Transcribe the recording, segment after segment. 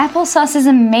Applesauce is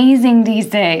amazing these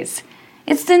days.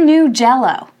 It's the new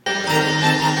Jell-o.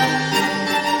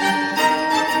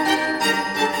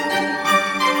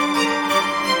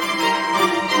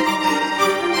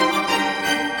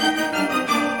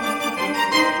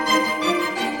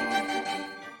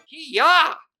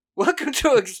 Yeah! Welcome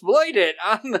to Exploited.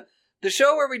 I'm the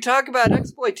show where we talk about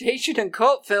exploitation and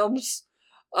cult films.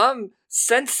 I'm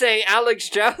Sensei Alex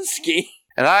Jowski.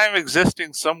 And I'm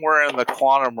existing somewhere in the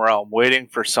quantum realm, waiting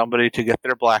for somebody to get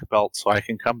their black belt so I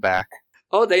can come back.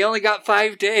 Oh, they only got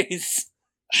 5 days.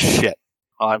 Shit.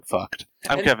 Well, I'm fucked.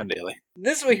 I'm Kevin Daly.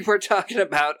 This week we're talking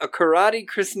about A Karate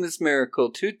Christmas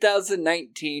Miracle,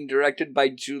 2019, directed by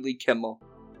Julie Kimmel.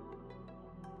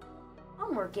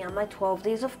 I'm working on my 12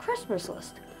 Days of Christmas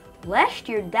list. Last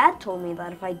year, Dad told me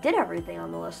that if I did everything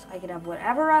on the list, I could have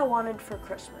whatever I wanted for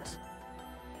Christmas.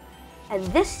 And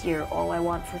this year, all I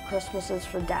want for Christmas is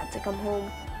for Dad to come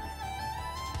home.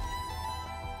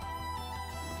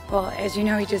 Well, as you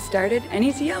know, he just started, and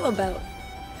he's a yellow belt.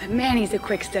 But man, he's a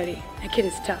quick study. That kid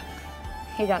is tough.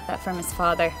 He got that from his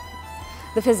father.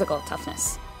 The physical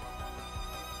toughness.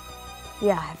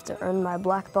 Yeah, I have to earn my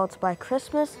black belts by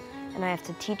Christmas, and I have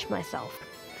to teach myself.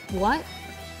 What?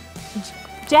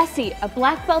 Jesse, a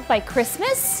black belt by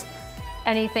Christmas?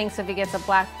 And he thinks if he gets a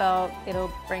black belt,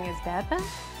 it'll bring his dad back?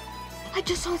 I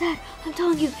just saw that. I'm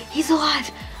telling you, he's alive.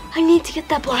 I need to get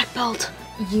that black belt.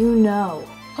 You know.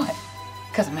 What?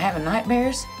 Because I'm having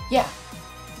nightmares? Yeah.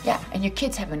 Yeah, and your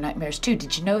kid's having nightmares too.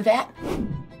 Did you know that?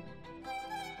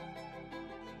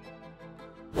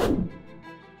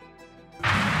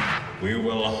 We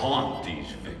will haunt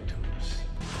these victims.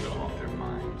 We'll haunt their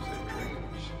minds, their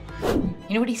dreams.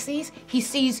 You know what he sees? He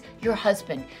sees your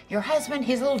husband. Your husband,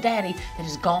 his little daddy, that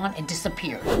is gone and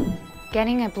disappeared.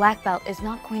 Getting a black belt is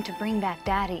not going to bring back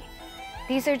Daddy.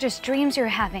 These are just dreams you're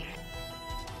having.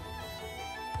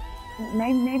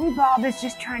 Maybe Bob is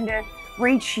just trying to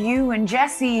reach you and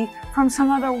Jesse from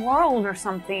some other world or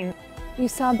something. You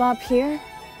saw Bob here?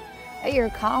 At your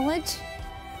college?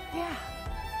 Yeah.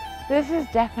 This is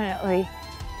definitely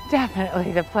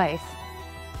the place.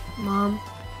 Mom,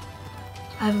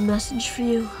 I have a message for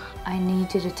you. I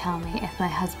need you to tell me if my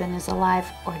husband is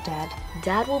alive or dead.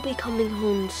 Dad will be coming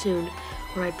home soon,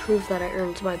 where I prove that I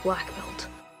earned my black belt.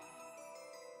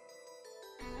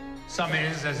 Some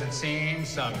is as it seems,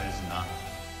 some is not.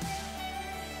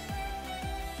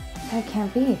 That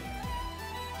can't be.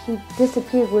 He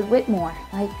disappeared with Whitmore,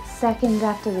 like seconds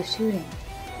after the shooting.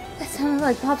 That sounded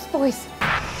like Bob's voice.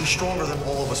 He's stronger than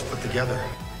all of us put together.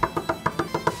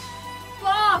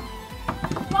 Bob!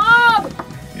 Bob!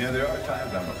 Yeah, there are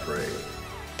times I'm afraid.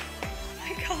 Oh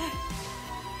my God.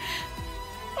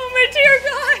 Oh my dear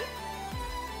God.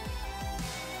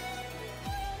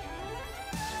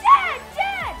 Dad!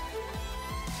 Dad!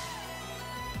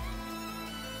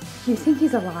 You think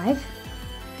he's alive?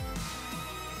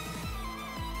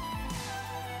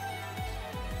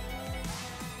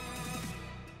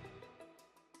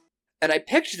 And I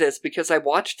picked this because I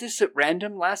watched this at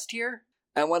random last year,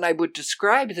 and when I would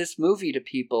describe this movie to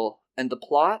people and the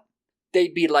plot,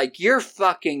 they'd be like, "You're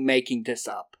fucking making this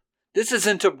up. This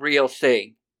isn't a real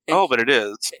thing." And But it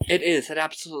is. It is. It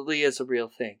absolutely is a real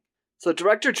thing. So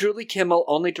director Julie Kimmel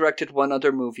only directed one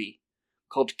other movie,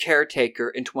 called Caretaker,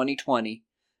 in 2020,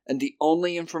 and the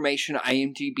only information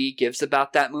IMDb gives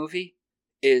about that movie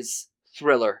is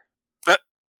thriller.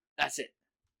 That's it.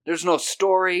 There's no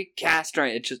story, cast, or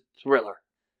anything. It's just thriller.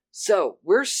 So,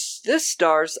 this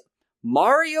stars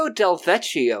Mario Del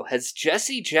Vecchio as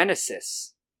Jesse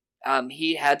Genesis.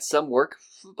 He had some work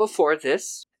before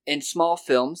this in small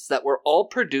films that were all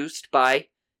produced by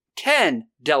Ken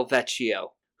Del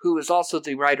Vecchio, who is also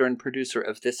the writer and producer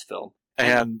of this film.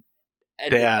 And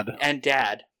Dad. And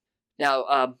Dad.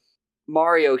 Now,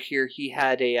 Mario here, he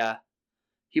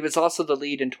was also the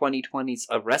lead in 2020's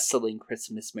A Wrestling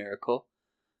Christmas Miracle.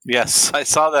 Yes, I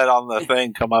saw that on the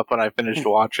thing come up when I finished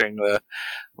watching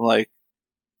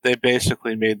they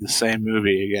basically made the same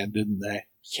movie again, didn't they?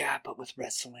 Yeah, but with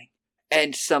wrestling.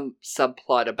 And some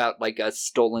subplot about, like, a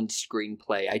stolen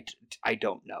screenplay. I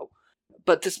don't know.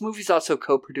 But this movie's also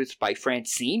co-produced by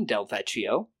Francine Del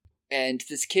Vecchio. And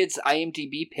this kid's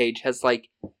IMDb page has,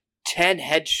 10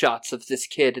 headshots of this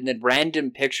kid and then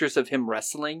random pictures of him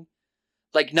wrestling.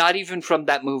 Not even from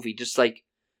that movie, just,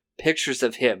 pictures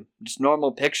of him. Just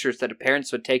normal pictures that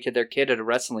parents would take of their kid at a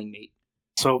wrestling meet.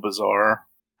 So bizarre.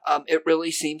 It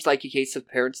really seems like a case of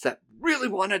parents that really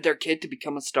wanted their kid to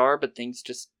become a star, but things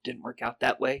just didn't work out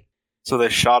that way. So they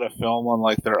shot a film on,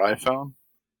 their iPhone?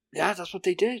 Yeah, that's what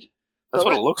they did. That's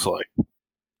what it looks like.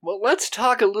 Well, let's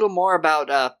talk a little more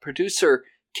about producer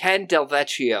Ken Del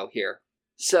Vecchio here.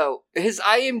 So, his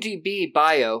IMDb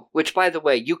bio, which, by the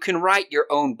way, you can write your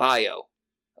own bio,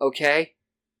 okay?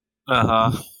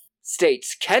 Uh-huh.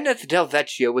 States, Kenneth Del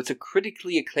Vecchio was a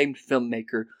critically acclaimed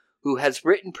filmmaker who has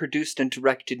written, produced, and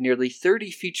directed nearly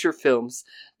 30 feature films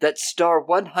that star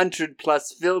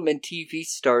 100-plus film and TV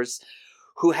stars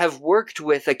who have worked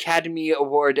with Academy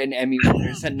Award and Emmy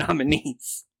winners and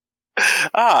nominees.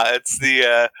 It's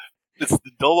the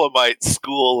Dolomite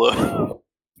school of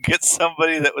get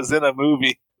somebody that was in a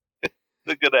movie.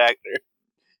 A good actor.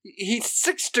 He's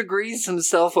 6 degrees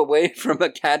himself away from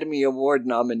Academy Award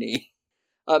nominee.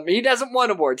 He hasn't won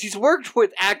awards. He's worked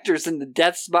with actors in the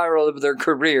death spiral of their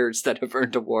careers that have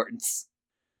earned awards.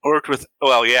 Worked with,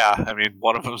 well, yeah. I mean,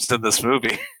 one of them's in this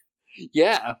movie.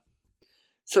 Yeah.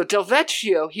 So Del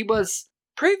Vecchio, he was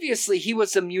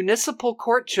a municipal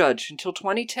court judge until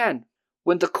 2010,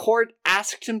 when the court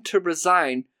asked him to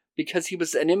resign because he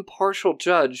was an impartial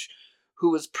judge who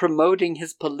was promoting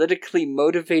his politically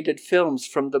motivated films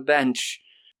from the bench.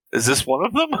 Is this one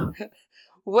of them?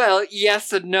 Well,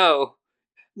 yes and no.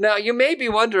 Now, you may be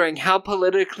wondering how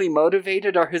politically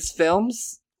motivated are his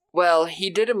films? Well, he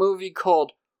did a movie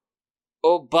called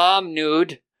Obama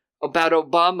Nude, about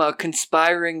Obama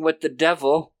conspiring with the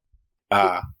devil.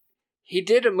 He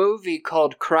did a movie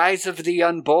called Cries of the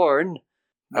Unborn.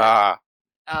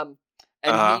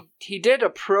 He did a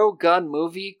pro-gun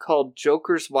movie called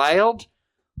Joker's Wild,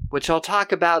 which I'll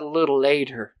talk about a little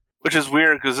later. Which is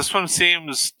weird, because this one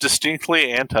seems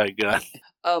distinctly anti-gun.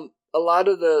 A lot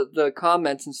of the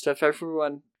comments and stuff,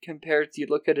 everyone compares, you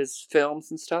look at his films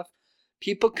and stuff,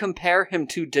 people compare him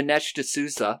to Dinesh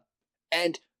D'Souza.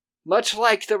 And much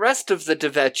like the rest of the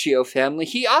DeVecchio family,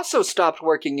 he also stopped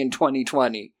working in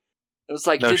 2020. It was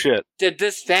like, no shit. Did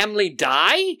this family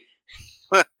die?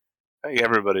 I think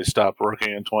everybody stopped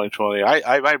working in 2020.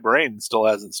 My brain still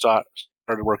hasn't started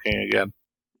working again.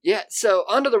 Yeah, so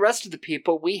on to the rest of the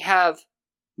people. We have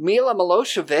Mila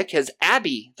Milosevic as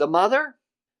Abby, the mother.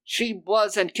 She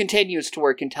was and continues to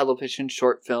work in television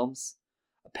short films.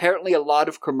 Apparently a lot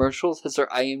of commercials, as her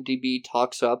IMDb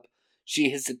talks up. She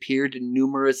has appeared in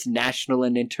numerous national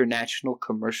and international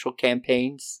commercial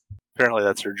campaigns. Apparently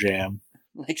that's her jam.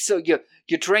 Like, so you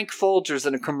drank Folgers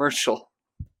in a commercial.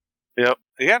 Yep.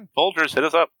 Again, Folgers, hit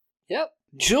us up. Yep.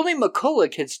 Julie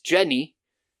McCulloch as Jenny.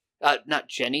 Not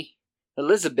Jenny.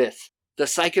 Elizabeth, the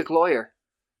psychic lawyer.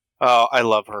 Oh, I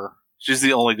love her. She's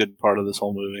the only good part of this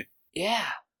whole movie. Yeah.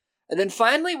 And then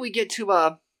finally we get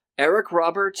to Eric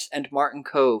Roberts and Martin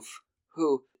Kove,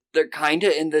 who, they're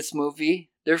kinda in this movie.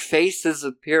 Their faces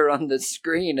appear on the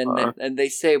screen and they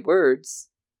say words.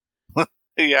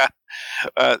 Yeah.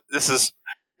 Is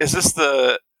this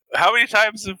how many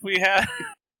times have we had?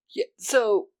 Yeah,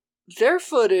 so their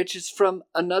footage is from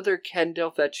another Ken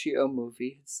Del Vecchio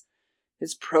movie. It's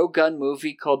his pro-gun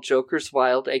movie called Joker's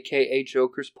Wild, aka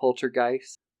Joker's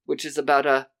Poltergeist, which is about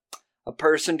a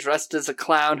person dressed as a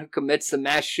clown who commits a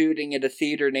mass shooting at a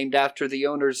theater named after the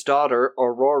owner's daughter,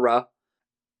 Aurora.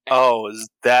 Oh, is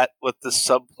that what the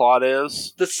subplot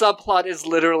is? The subplot is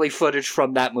literally footage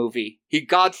from that movie. He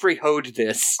Godfrey Hoed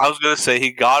this. I was going to say,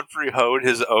 he Godfrey Hoed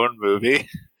his own movie.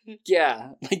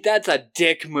 Yeah, like that's a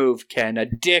dick move, Ken. A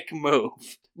dick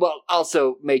move. Well,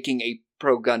 also making a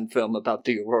pro-gun film about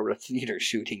the Aurora theater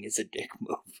shooting is a dick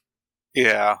move.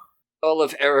 Yeah. All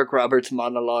of Eric Roberts'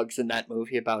 monologues in that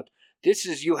movie about, this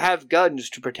is you have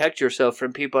guns to protect yourself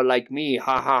from people like me,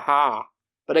 ha ha ha.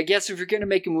 But I guess if you're going to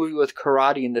make a movie with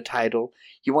karate in the title,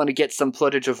 you want to get some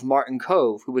footage of Martin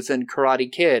Kove, who was in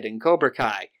Karate Kid and Cobra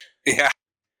Kai. Yeah.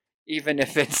 Even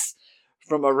if it's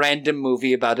from a random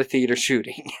movie about a theater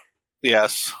shooting.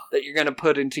 Yes. That you're going to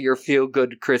put into your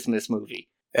feel-good Christmas movie.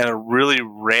 And a really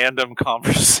random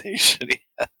conversation he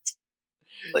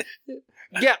has.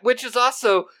 Yeah, which is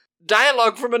also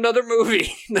dialogue from another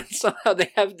movie. That's how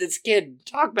they have this kid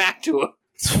talk back to him.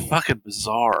 It's fucking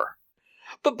bizarre.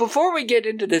 But before we get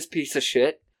into this piece of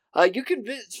shit, you can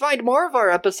find more of our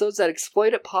episodes at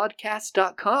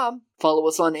exploititpodcast.com. Follow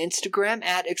us on Instagram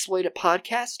at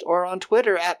exploititpodcast or on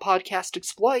Twitter at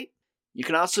podcastexploit. You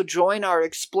can also join our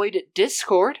Exploit It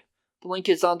Discord. The link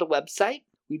is on the website.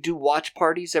 We do watch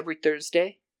parties every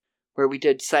Thursday, where we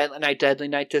did Silent Night, Deadly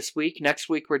Night this week. Next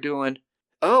week we're doing,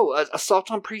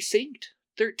 Assault on Precinct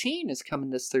 13 is coming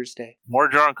this Thursday. More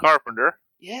John Carpenter.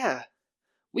 Yeah.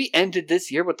 We ended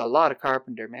this year with a lot of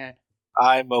Carpenter, man.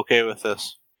 I'm okay with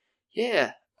this.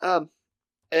 Yeah.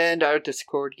 And our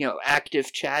Discord,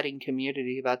 active chatting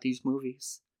community about these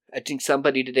movies. I think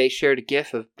somebody today shared a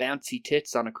gif of bouncy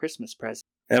tits on a Christmas present.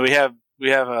 And we have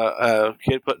a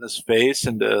kid putting his face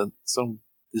into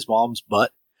his mom's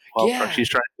butt while she's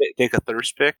trying to take a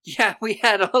thirst pick. Yeah, we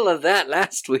had all of that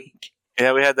last week.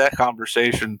 Yeah, we had that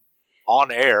conversation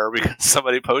on air because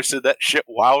somebody posted that shit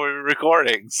while we were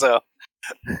recording. So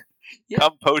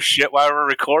come post shit while we're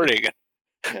recording.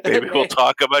 Maybe we'll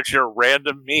talk about your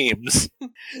random memes.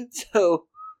 So,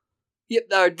 yep,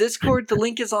 our Discord, the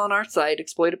link is on our site,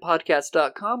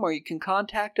 exploitedpodcast.com, or you can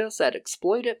contact us at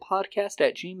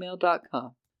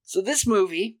exploitedpodcast@gmail.com. So this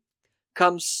movie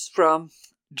comes from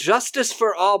Justice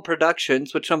for All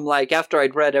Productions, which I'm like, after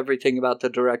I'd read everything about the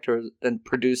director and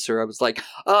producer, I was like,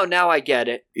 oh, now I get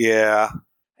it. Yeah.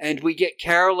 And we get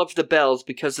Carol of the Bells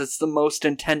because it's the most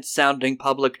intense-sounding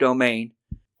public domain.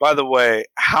 By the way,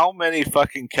 how many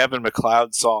fucking Kevin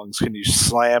MacLeod songs can you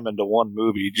slam into one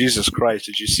movie? Jesus Christ,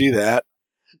 did you see that?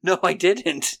 No, I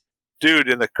didn't. Dude,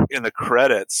 in the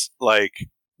credits, like,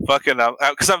 fucking,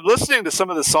 because I'm listening to some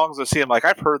of the songs I see, I'm like,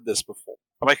 I've heard this before.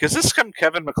 I'm like, is this some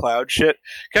Kevin MacLeod shit?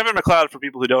 Kevin MacLeod, for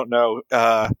people who don't know,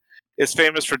 is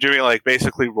famous for doing, like,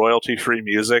 basically royalty-free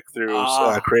music through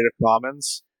Creative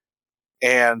Commons.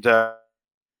 And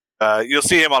you'll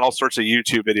see him on all sorts of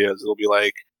YouTube videos. It'll be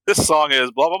like, this song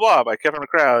is blah, blah, blah by Kevin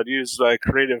MacLeod, used by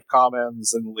Creative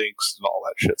Commons and links and all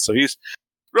that shit. So he's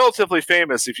relatively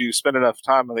famous if you spend enough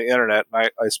time on the internet,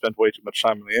 and I spend way too much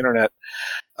time on the internet.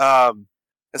 And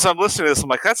so I'm listening to this, I'm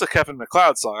like, that's a Kevin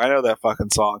MacLeod song. I know that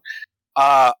fucking song.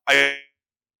 I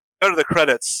go to the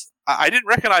credits. I didn't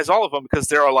recognize all of them because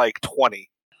there are like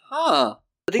 20. Huh.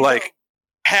 Like,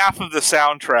 half of the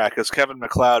soundtrack is Kevin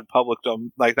MacLeod not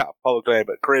public domain,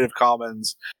 but Creative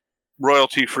Commons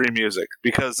royalty-free music,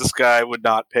 because this guy would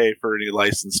not pay for any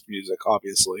licensed music,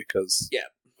 obviously, because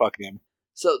fuck him.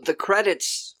 So the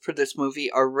credits for this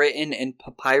movie are written in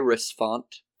papyrus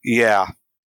font. Yeah,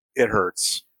 it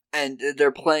hurts. And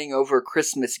they're playing over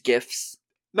Christmas gifts.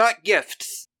 Not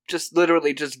gifts, just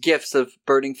literally just gifts of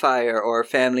burning fire or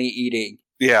family eating.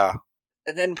 Yeah.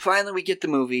 And then finally we get the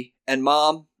movie, and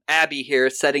Mom, Abby here,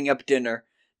 is setting up dinner.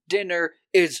 Dinner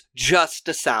is just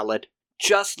a salad.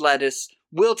 Just lettuce,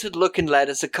 wilted looking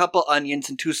lettuce, a couple onions,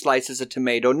 and 2 slices of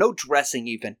tomato. No dressing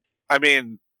even. I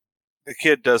mean, the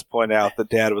kid does point out that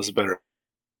Dad was a better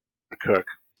cook.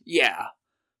 Yeah.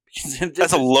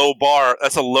 That's a low bar.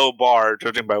 That's a low bar,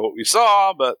 judging by what we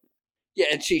saw, but... Yeah,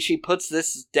 and she puts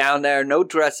this down there, no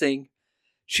dressing.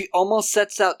 She almost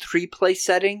sets out 3 place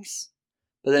settings,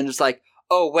 but then it's like,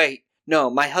 oh, wait, no,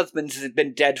 my husband's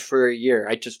been dead for a year.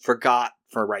 I just forgot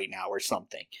for right now or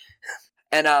something.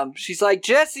 And she's like,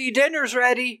 Jesse, dinner's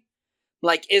ready. I'm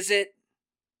like, is it?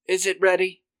 Is it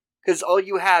ready? Because all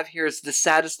you have here is the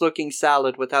saddest looking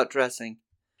salad without dressing.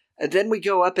 And then we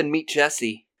go up and meet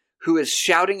Jesse, who is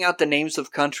shouting out the names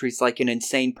of countries like an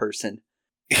insane person.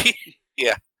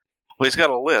 Yeah. Well, he's got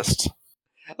a list.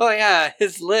 Oh yeah,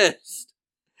 his list.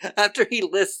 After he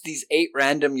lists these 8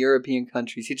 random European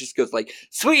countries, he just goes like,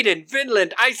 Sweden,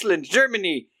 Finland, Iceland,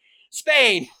 Germany,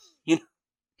 Spain. You know?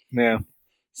 Yeah.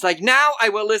 It's like, now I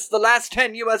will list the last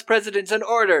 10 U.S. presidents in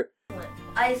order.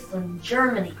 Iceland,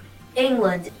 Germany,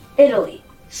 England, Italy,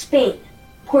 Spain,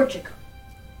 Portugal.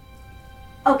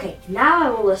 Okay, now I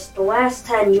will list the last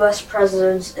 10 U.S.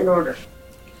 presidents in order.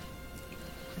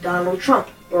 Donald Trump,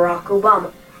 Barack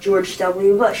Obama, George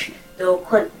W. Bush, Bill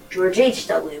Clinton, George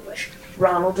H.W. Bush,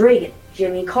 Ronald Reagan,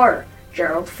 Jimmy Carter,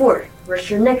 Gerald Ford,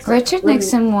 Richard Nixon. Richard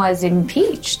Nixon was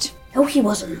impeached. No, he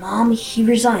wasn't, Mom. He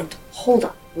resigned. Hold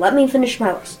on. Let me finish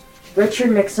my list.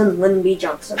 Richard Nixon, Lyndon B.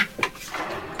 Johnson.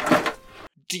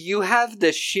 Do you have the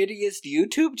shittiest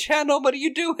YouTube channel? What are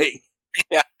you doing?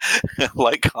 Yeah.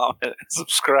 Like, comment, and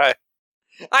subscribe.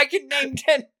 I can name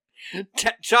 10...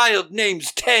 child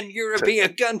names 10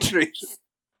 European countries.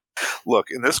 Look,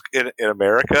 in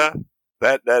America,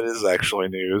 that is actually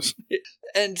news.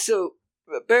 And so,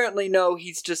 apparently, no,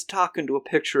 he's just talking to a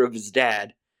picture of his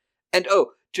dad. And,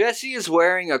 oh, Jesse is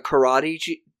wearing a karate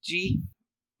gi.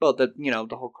 Well, the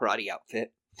whole karate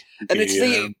outfit. And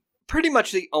it's pretty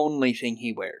much the only thing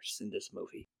he wears in this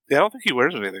movie. Yeah, I don't think he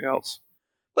wears anything else.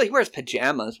 Well, he wears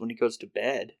pajamas when he goes to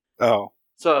bed. Oh.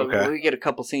 So okay. We get a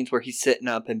couple scenes where he's sitting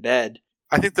up in bed.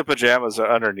 I think the pajamas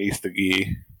are underneath the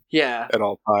gi. Yeah. At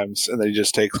all times, and then he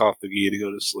just takes off the gi to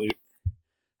go to sleep.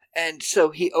 And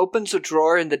so he opens a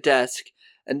drawer in the desk,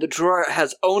 and the drawer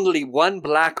has only 1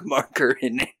 black marker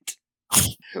in it.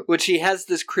 Which he has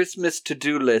this Christmas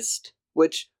to-do list,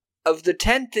 which of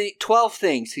the 12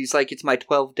 things, he's like, it's my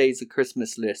 12 days of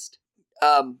Christmas list.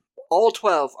 All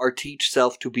 12 are teach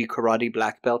self to be karate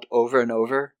black belt over and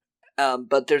over.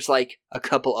 But there's like a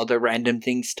couple other random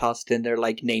things tossed in there,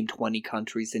 like name 20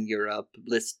 countries in Europe,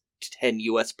 list 10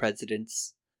 US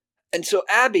presidents. And so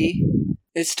Abby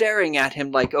is staring at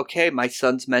him like, okay, my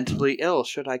son's mentally ill.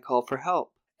 Should I call for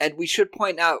help? And we should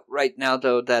point out right now,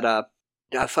 though, that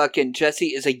fucking Jesse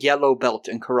is a yellow belt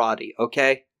in karate,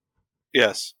 okay?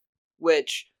 Yes.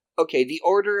 Which, okay, the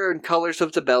order and colors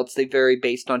of the belts, they vary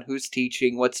based on who's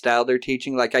teaching, what style they're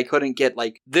teaching. Like, I couldn't get,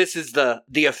 like, this is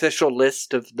the official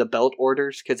list of the belt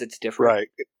orders, because it's different. Right.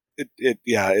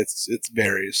 It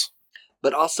varies.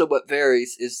 But also what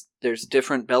varies is there's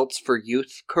different belts for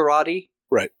youth karate.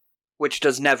 Right. Which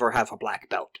does never have a black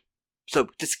belt. So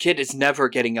this kid is never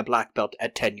getting a black belt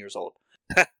at 10 years old.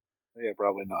 Yeah,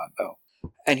 probably not, no.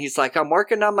 And he's like, I'm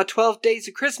working on my 12 Days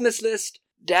of Christmas list.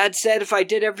 Dad said if I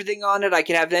did everything on it, I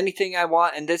could have anything I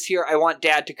want, and this year I want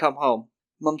Dad to come home.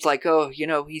 Mom's like, oh,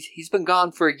 he's been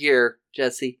gone for a year,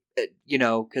 Jesse.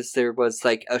 Because there was,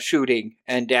 like, a shooting,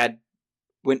 and Dad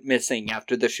went missing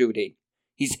after the shooting.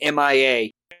 He's MIA.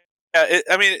 Yeah,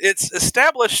 it's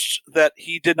established that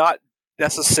he did not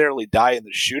necessarily die in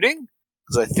the shooting,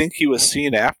 because I think he was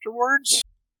seen afterwards.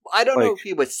 I don't know if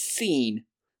he was seen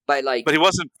by, like... But he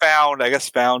wasn't found, I guess,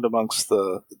 found amongst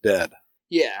the dead.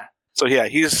 Yeah. So yeah,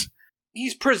 he's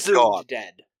presumed gone.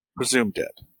 dead. Presumed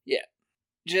dead. Yeah.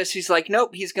 Jesse's like,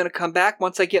 nope, he's gonna come back.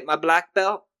 Once I get my black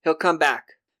belt, he'll come back.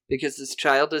 Because this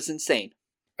child is insane.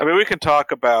 I mean, we can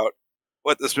talk about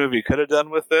what this movie could have done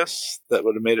with this that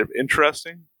would have made it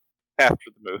interesting after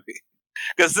the movie.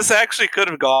 Because this actually could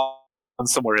have gone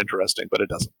somewhere interesting, but it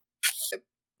doesn't.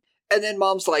 And then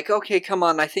Mom's like, okay, come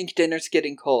on, I think dinner's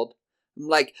getting cold. I'm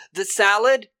like, the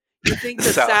salad? You think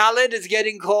the salad is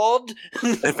getting cold?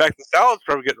 In fact, the salad's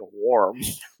probably getting warm.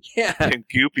 Yeah. And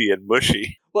goopy and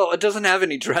mushy. Well, it doesn't have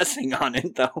any dressing on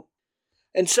it, though.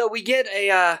 And so we get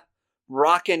a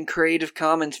rockin' Creative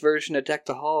Commons version of Deck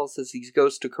the Halls as he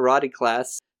goes to karate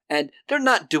class. And they're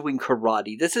not doing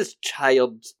karate. This is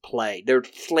child's play. They're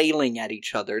flailing at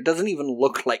each other. It doesn't even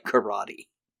look like karate.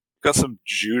 Got some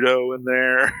judo in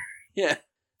there. Yeah.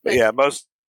 Yeah,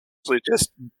 mostly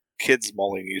just kids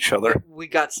mauling each other. We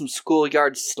got some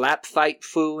schoolyard slap fight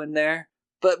foo in there.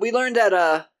 But we learned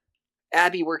that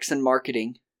Abby works in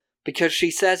marketing because she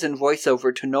says in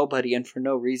voiceover to nobody and for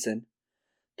no reason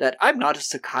that I'm not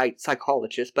a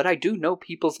psychologist, but I do know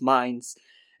people's minds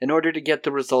in order to get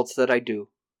the results that I do.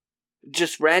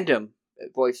 Just random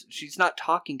voice. She's not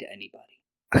talking to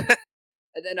anybody.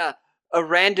 And then a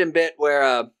random bit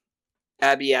where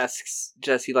Abby asks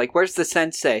Jesse, like, where's the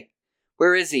sensei?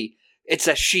 Where is he? It's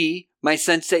a she. My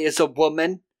sensei is a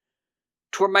woman.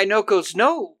 To where my note goes,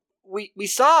 no, we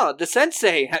saw the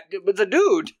sensei. It was a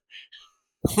dude.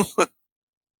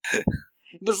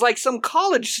 It was like some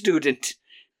college student.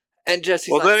 And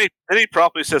Jesse's well, then he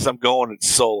promptly says, I'm going it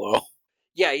solo.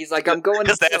 Yeah, he's like, I'm going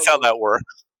because that's how that works.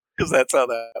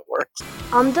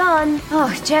 I'm done.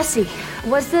 Oh, Jesse,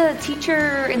 was the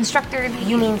teacher, instructor...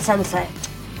 You mean sensei?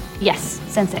 Yes,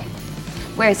 sensei.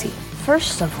 Where is he?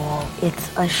 First of all,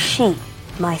 it's a she.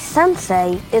 My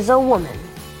sensei is a woman.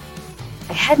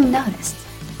 I hadn't noticed.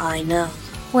 I know.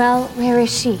 Well, where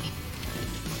is she?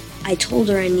 I told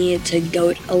her I needed to go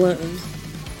it alone.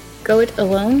 Go it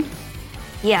alone?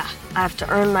 Yeah, I have to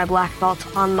earn my black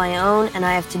belt on my own, and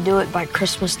I have to do it by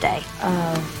Christmas Day.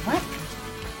 What?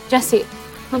 Jesse,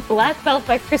 a black belt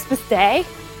by Christmas Day?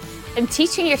 And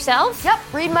teaching yourself? Yep,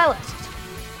 read my list.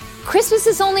 Christmas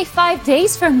is only 5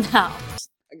 days from now.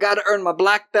 I gotta earn my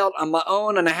black belt on my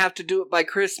own, and I have to do it by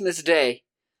Christmas Day.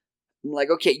 I'm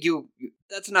like, okay,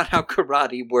 that's not how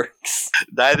karate works.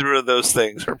 Neither of those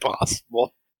things are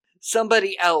possible.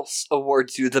 Somebody else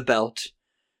awards you the belt.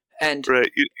 And right,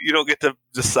 you don't get to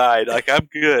decide, like, I'm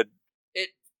good. It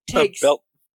takes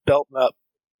belting up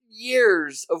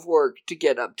years of work to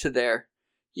get up to there.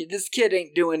 This kid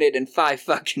ain't doing it in 5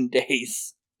 fucking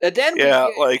days. And then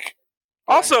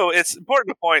also, it's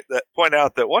important to point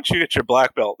out that once you get your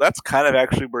black belt, that's kind of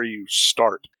actually where you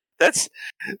start. That's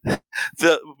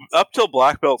up till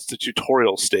black belt's the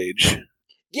tutorial stage.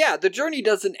 Yeah, the journey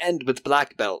doesn't end with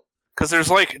black belt. Because there's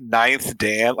like 9th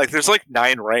Dan, like there's like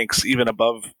 9 ranks even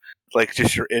above like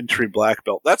just your entry black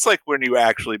belt. That's like when you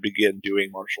actually begin doing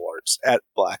martial arts at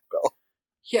black belt.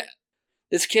 Yeah,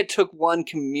 this kid took one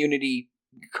community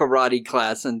karate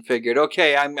class and figured,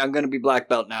 okay, I'm going to be black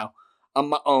belt now on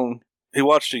my own. He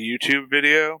watched a YouTube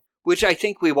video, which I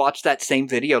think we watched that same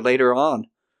video later on.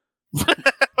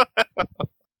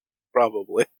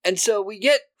 Probably. And so we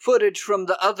get footage from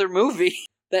the other movie,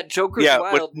 that Joker's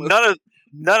Wild movie.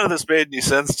 None of this made any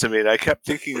sense to me, and I kept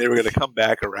thinking they were going to come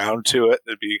back around to it.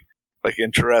 It'd be like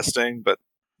interesting, but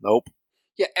nope.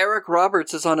 Yeah, Eric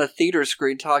Roberts is on a theater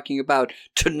screen talking about,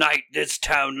 tonight this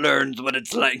town learns what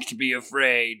it's like to be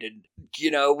afraid. And,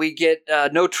 we get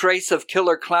no trace of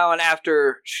Killer Clown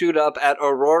after shoot up at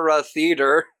Aurora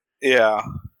Theater. Yeah.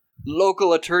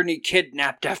 Local attorney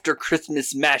kidnapped after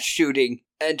Christmas mass shooting.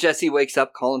 And Jesse wakes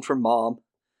up calling for Mom.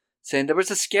 saying there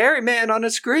was a scary man on a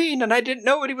screen and I didn't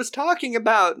know what he was talking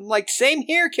about. I'm like, same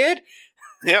here, kid.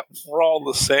 Yep, we're all in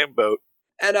the same boat.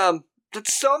 And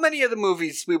that's so many of the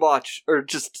movies we watch are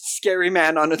just scary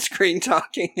man on a screen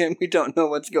talking and we don't know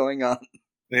what's going on.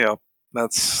 Yeah,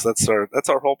 that's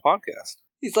our whole podcast.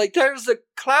 He's like, there's a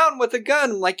clown with a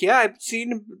gun. I'm like, yeah, I've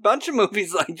seen a bunch of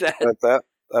movies like that. But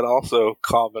that also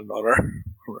common on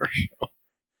our show.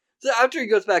 So after he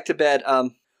goes back to bed,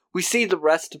 we see the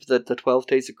rest of the 12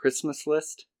 Days of Christmas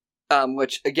list,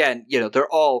 which, again, they're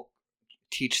all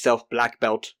teach self black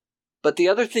belt. But the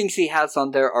other things he has on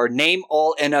there are name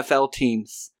all NFL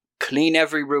teams, clean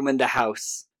every room in the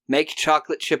house, make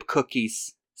chocolate chip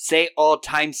cookies, say all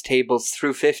times tables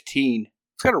through 15.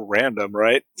 It's kind of random,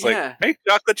 right? It's like, make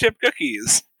chocolate chip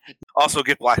cookies. Also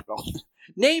get black belt.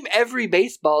 Name every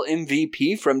baseball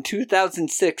MVP from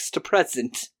 2006 to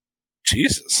present.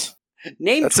 Jesus.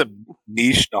 That's a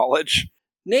niche knowledge.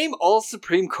 Name all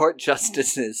Supreme Court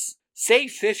justices. Say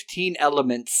 15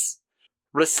 elements.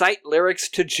 Recite lyrics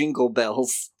to Jingle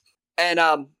Bells. And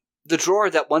the drawer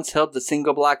that once held the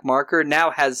single black marker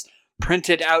now has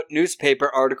printed out newspaper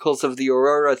articles of the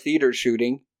Aurora Theater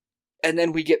shooting. And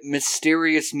then we get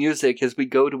mysterious music as we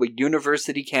go to a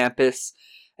university campus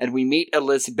and we meet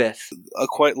Elizabeth.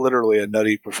 Quite literally a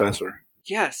nutty professor.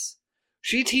 Yes.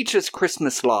 She teaches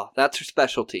Christmas law. That's her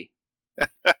specialty.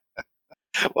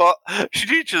 Well, she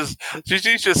teaches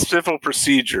civil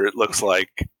procedure, it looks like,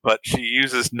 but she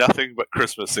uses nothing but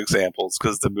Christmas examples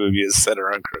because the movie is set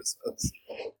around Christmas.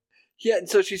 Yeah, and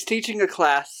so she's teaching a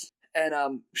class,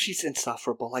 and she's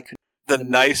insufferable. The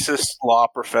nicest law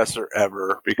professor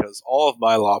ever, because all of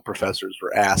my law professors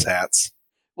were asshats.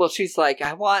 Well, she's like,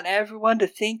 I want everyone to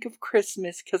think of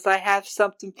Christmas because I have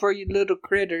something for you little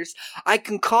critters. I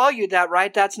can call you that,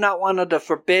 right? That's not one of the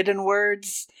forbidden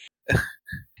words.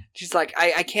 She's like,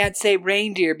 I can't say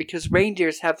reindeer because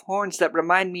reindeers have horns that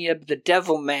remind me of the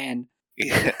devil man.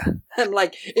 Yeah. I'm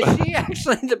like, is she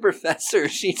actually the professor?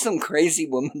 Is she some crazy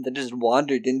woman that just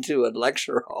wandered into a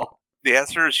lecture hall? The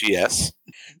answer is yes.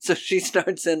 So she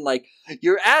starts in like,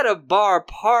 you're at a bar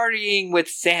partying with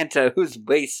Santa who's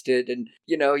wasted and,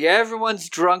 everyone's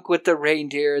drunk with the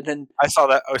reindeer. Then I saw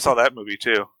that movie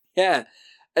too. Yeah.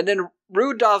 And then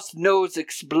Rudolph's nose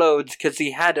explodes because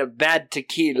he had a bad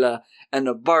tequila and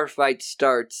a bar fight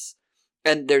starts.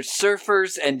 And there's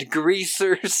surfers and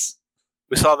greasers.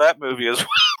 We saw that movie as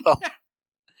well.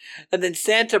 And then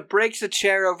Santa breaks a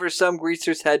chair over some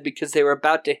greaser's head because they were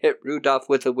about to hit Rudolph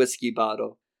with a whiskey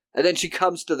bottle. And then she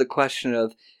comes to the question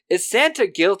of, is Santa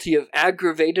guilty of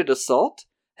aggravated assault?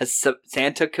 Has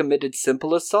Santa committed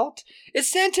simple assault?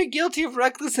 Is Santa guilty of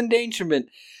reckless endangerment?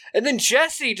 And then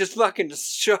Jesse just fucking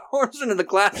storms into the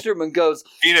classroom and goes,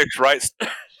 Phoenix Wright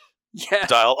yeah.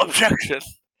 Style objection.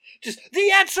 Just,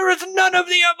 the answer is none of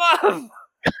the above!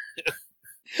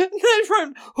 And then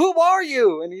from, who are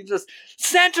you? And he just,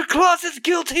 Santa Claus is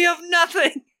guilty of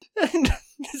nothing! And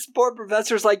this poor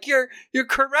professor's like, you're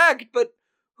correct, but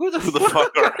who the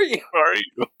fuck are you?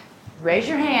 Raise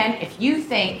your hand if you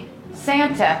think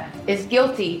Santa is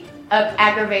guilty of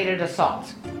aggravated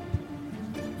assault.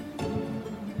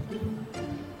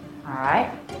 All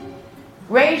right.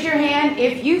 Raise your hand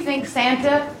if you think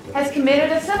Santa has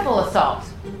committed a simple assault.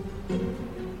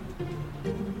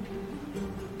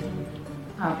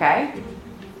 Okay.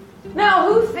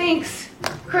 Now, who thinks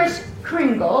Kris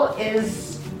Kringle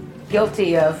is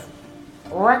guilty of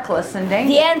reckless endangerment?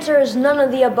 The answer is none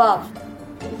of the above.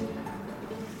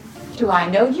 Do I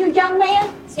know you, young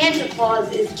man? Santa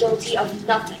Claus is guilty of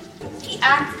nothing. He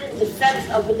acted in defense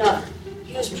of another.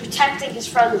 He was protecting his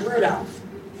friend Rudolph.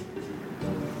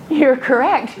 You're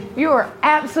correct. You are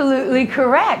absolutely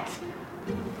correct.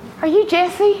 Are you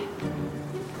Jesse?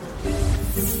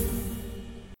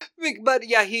 But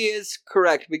yeah, he is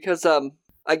correct because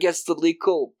I guess the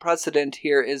legal precedent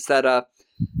here is that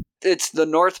it's the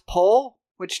North Pole,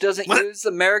 which doesn't use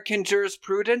American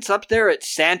jurisprudence. Up there, it's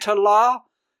Santa law,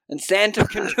 and Santa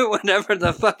can do whatever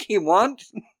the fuck he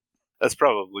wants. That's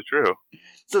probably true.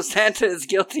 So Santa is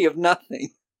guilty of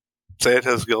nothing.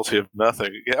 Santa's guilty of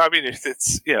nothing. I mean,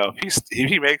 it's if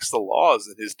he makes the laws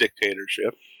in his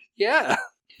dictatorship. Yeah.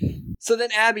 So then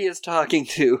Abby is talking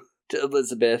to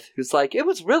Elizabeth, who's like, it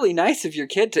was really nice of your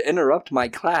kid to interrupt my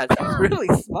class. He's really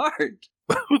smart.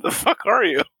 Who the fuck are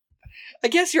you? I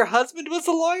guess your husband was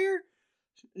a lawyer?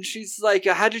 And she's like,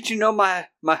 how did you know my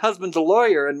husband's a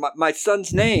lawyer and my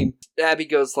son's name? Abby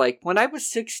goes like, when I was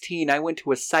 16, I went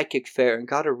to a psychic fair and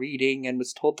got a reading and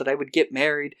was told that I would get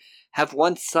married, have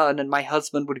one son, and my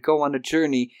husband would go on a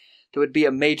journey that would be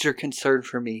a major concern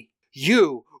for me.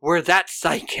 You were that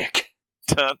psychic.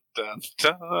 Dun, dun,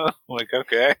 dun. Like,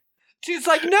 okay. She's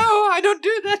like, no, I don't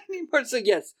do that anymore. So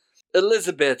yes,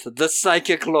 Elizabeth, the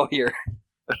psychic lawyer.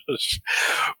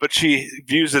 But she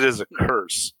views it as a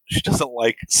curse. She doesn't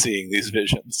like seeing these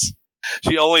visions.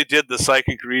 She only did the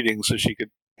psychic reading so she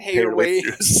could pay her way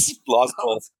through law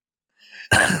school.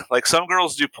 Like some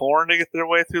girls do porn to get their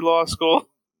way through law school.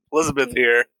 Elizabeth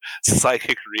here,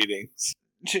 psychic readings.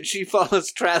 She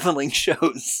follows traveling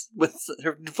shows with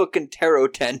her fucking tarot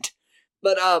tent.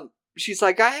 But she's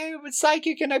like, I was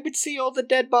psychic and I would see all the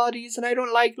dead bodies and I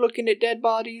don't like looking at dead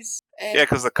bodies. And, yeah,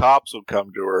 because the cops would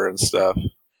come to her and stuff.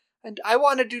 And I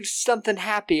want to do something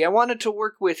happy. I wanted to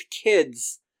work with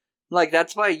kids. Like,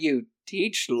 that's why you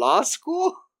teach law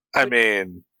school? I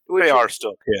mean, they are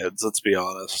still kids, let's be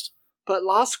honest. But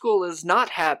law school is not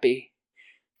happy.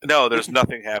 No, there's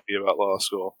nothing happy about law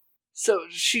school. So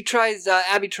she tries,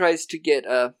 Abby tries to get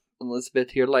Elizabeth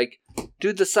here, like,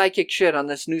 do the psychic shit on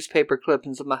this newspaper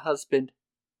clippings of my husband.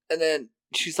 And then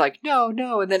she's like, no.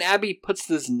 And then Abby puts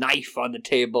this knife on the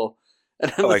table.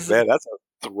 And I'm like, man, that's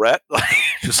a threat.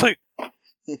 Just like,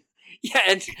 yeah,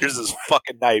 and here's this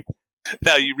fucking knife.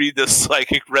 Now you read the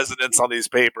psychic resonance on these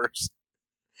papers.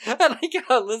 I like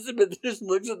how Elizabeth just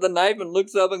looks at the knife and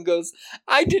looks up and goes,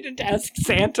 I didn't ask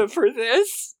Santa for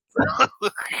this.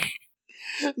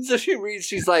 So she reads,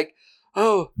 she's like,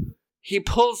 oh, he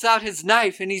pulls out his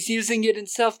knife and he's using it in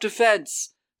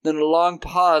self-defense. Then a long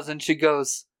pause and she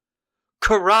goes,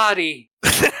 karate.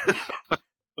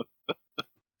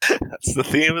 That's the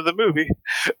theme of the movie.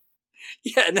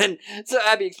 Yeah, and then, so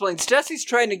Abby explains, Jesse's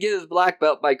trying to get his black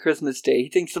belt by Christmas Day. He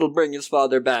thinks it'll bring his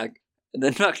father back. And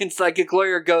then fucking psychic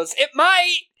lawyer goes, it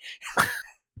might!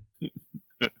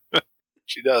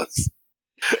 She does.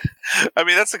 I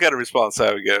mean, that's the kind of response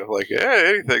I would get. Like, hey,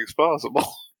 anything's possible.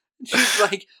 She's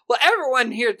like, well,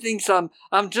 everyone here thinks I'm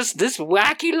just this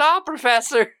wacky law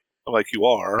professor. I'm like, you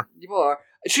are. You are.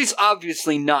 She's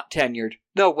obviously not tenured.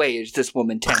 No way is this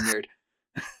woman tenured.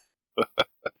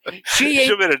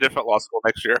 She'll be in a different law school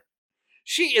next year.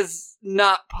 She is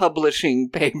not publishing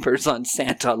papers on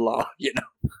Santa law, you know.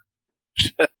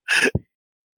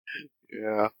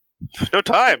 Yeah. No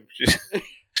time. She's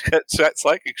got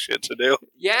psychic shit to do.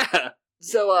 Yeah.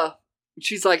 So,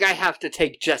 she's like, I have to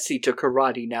take Jesse to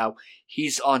karate now.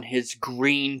 He's on his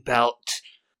green belt.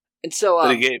 And so,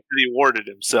 But he awarded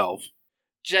himself.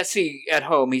 Jesse at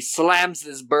home, he slams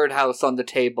this birdhouse on the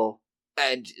table.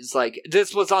 And is like,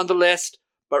 this was on the list,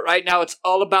 but right now it's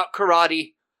all about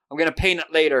karate. I'm gonna paint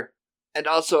it later. And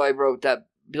also I wrote that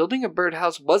building a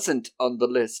birdhouse wasn't on the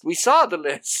list. We saw the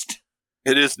list.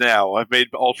 It is now. I've made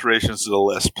alterations to the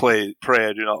list. Pray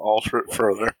I do not alter it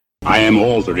further. I am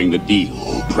altering the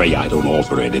deal. Pray I don't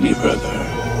alter it any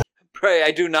further. Pray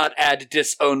I do not add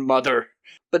disown mother.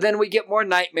 But then we get more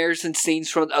nightmares and scenes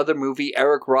from the other movie.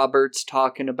 Eric Roberts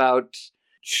talking about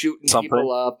shooting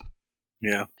people up.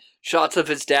 Yeah. Shots of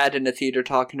his dad in the theater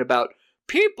talking about,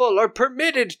 people are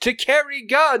permitted to carry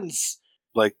guns.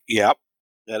 Like, yep,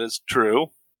 that is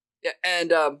true. Yeah,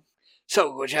 and,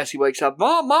 so Jesse wakes up,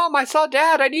 Mom, I saw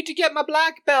Dad. I need to get my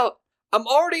black belt. I'm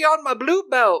already on my blue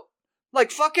belt.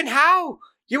 Like, fucking how?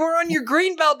 You were on your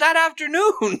green belt that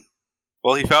afternoon.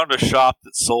 Well, he found a shop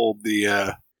that sold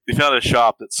the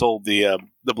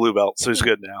blue belt, so he's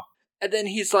good now. And then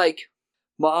he's like,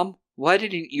 Mom, why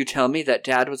didn't you tell me that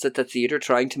Dad was at the theater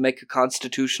trying to make a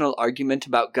constitutional argument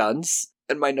about guns?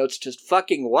 And my notes just,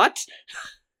 fucking what?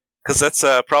 Because that's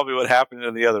probably what happened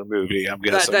in the other movie, I'm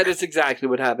guessing. That is exactly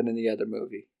what happened in the other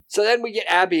movie. So then we get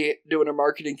Abby doing her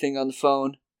marketing thing on the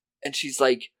phone, and she's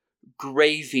like,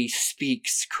 gravy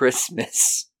speaks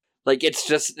Christmas. Like,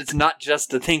 it's not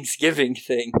just a Thanksgiving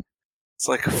thing. It's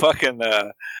like a fucking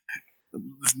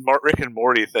Rick and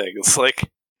Morty thing. It's like,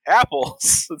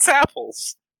 apples. It's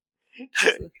apples.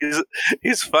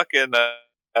 He's fucking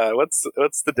what's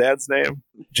the dad's name?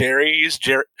 Jerry.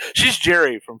 She's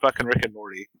Jerry from fucking Rick and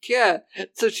Morty. Yeah,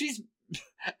 so she's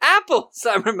apples.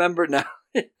 I remember now.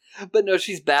 But no,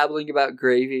 she's babbling about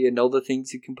gravy and all the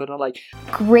things you can put on. Like,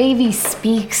 gravy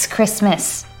speaks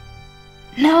Christmas.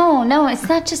 No, it's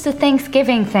not just a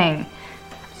Thanksgiving thing.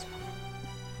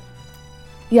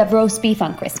 You have roast beef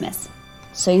on Christmas,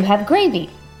 so you have gravy.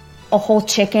 A whole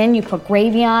chicken, you put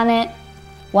gravy on it.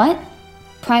 What?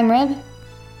 Prime rib?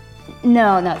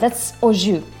 No, that's au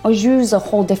jus. Au jus is a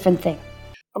whole different thing.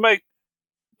 I'm like,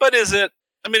 but is it?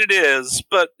 I mean, it is,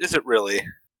 but is it really?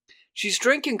 She's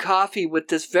drinking coffee with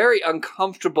this very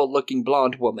uncomfortable-looking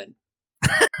blonde woman.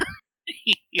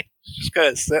 She's just kind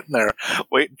of sitting there,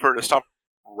 waiting for her to stop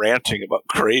ranting about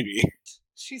gravy.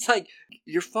 She's like,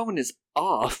 your phone is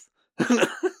off.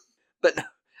 But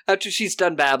after she's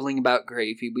done babbling about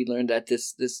gravy, we learned that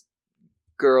this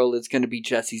girl is going to be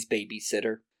Jesse's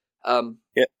babysitter.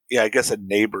 I guess a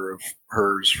neighbor of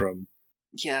hers from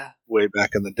way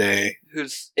back in the day.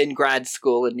 Who's in grad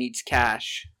school and needs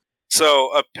cash.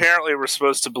 So apparently we're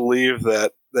supposed to believe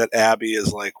that Abby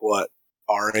is like, what,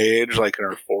 our age, like in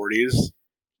her 40s?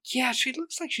 Yeah, she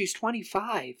looks like she's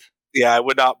 25. Yeah, I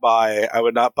would not buy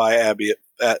Abby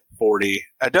at 40.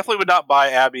 I definitely would not buy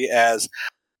Abby as,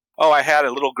 I had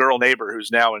a little girl neighbor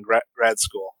who's now in grad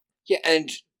school. Yeah, and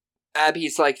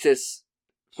Abby's like this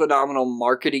phenomenal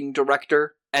marketing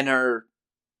director, and her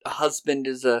husband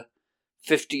is a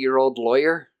 50-year-old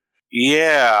lawyer.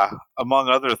 Yeah, among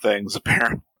other things,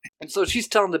 apparently. And so she's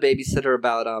telling the babysitter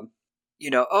about,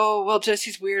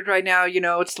 Jesse's weird right now,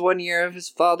 it's the 1 year of his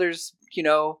father's,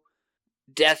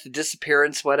 death,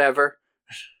 disappearance, whatever.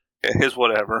 His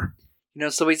whatever.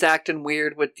 So he's acting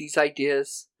weird with these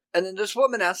ideas. And then this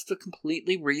woman asks the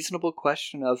completely reasonable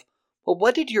question of, well,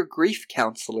 what did your grief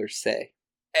counselor say?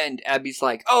 And Abby's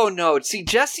like, oh no, see,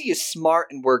 Jesse is smart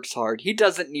and works hard. He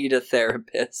doesn't need a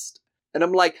therapist. And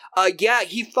I'm like, yeah,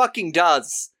 he fucking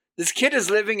does. This kid is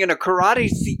living in a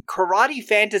karate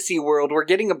fantasy world where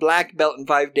getting a black belt in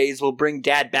 5 days will bring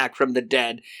dad back from the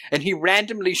dead. And he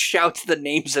randomly shouts the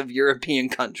names of European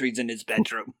countries in his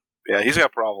bedroom. Yeah, he's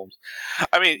got problems.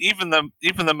 I mean, even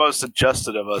the most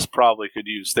adjusted of us probably could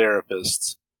use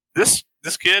therapists. This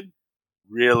kid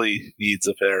really needs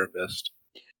a therapist.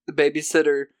 The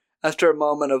babysitter, after a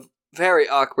moment of very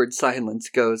awkward silence,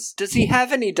 goes, does he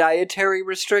have any dietary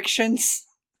restrictions?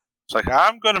 It's like,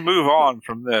 I'm going to move on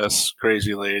from this,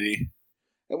 crazy lady.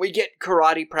 And we get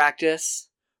karate practice.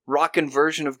 Rockin'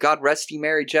 version of God Rest Ye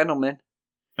Merry Gentlemen.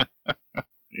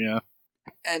 Yeah.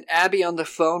 And Abby on the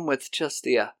phone with just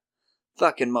the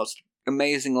fucking most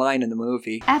amazing line in the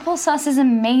movie. Applesauce is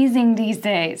amazing these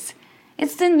days.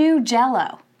 It's the new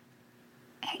Jell-o.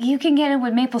 You can get it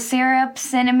with maple syrup,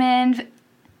 cinnamon.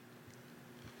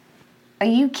 Are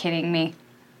you kidding me?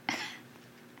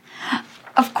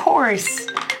 Of course.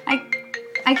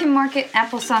 I can market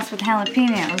applesauce with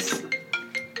jalapenos.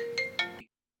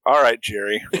 All right,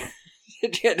 Jerry.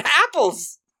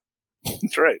 Apples!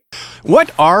 That's right.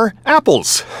 What are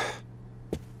apples?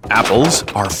 Apples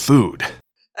are food.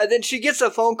 And then she gets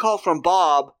a phone call from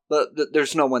Bob, but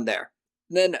there's no one there.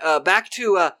 And then back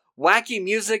to wacky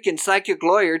music and psychic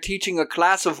lawyer teaching a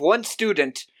class of one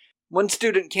student. One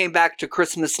student came back to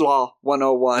Christmas Law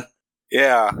 101.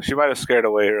 Yeah, she might have scared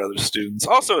away her other students.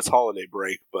 Also, it's holiday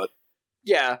break, but...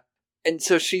 Yeah, and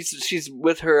so she's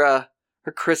with her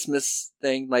Christmas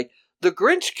thing, like, the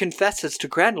Grinch confesses to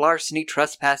grand larceny,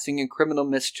 trespassing, and criminal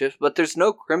mischief, but there's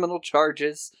no criminal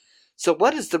charges. So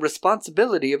what is the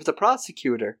responsibility of the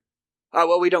prosecutor?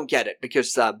 Well, we don't get it,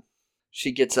 because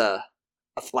she gets a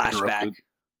flashback.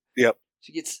 Yep.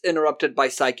 She gets interrupted by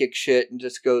psychic shit and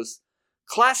just goes,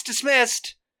 class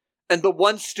dismissed! And the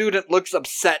one student looks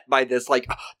upset by this, like,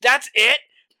 oh, that's it?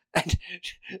 And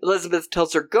Elizabeth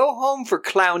tells her, go home for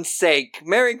clown's sake.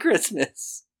 Merry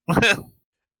Christmas.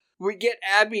 We get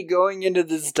Abby going into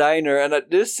this diner, and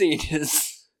this scene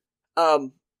is,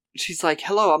 she's like,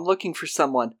 hello, I'm looking for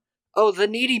someone. Oh, the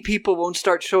needy people won't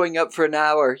start showing up for an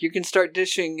hour. You can start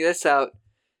dishing this out.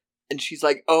 And she's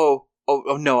like, oh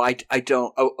no, I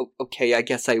don't. Oh, okay, I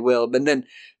guess I will. And then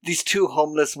these two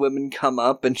homeless women come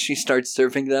up, and she starts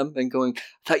serving them and going, I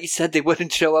thought you said they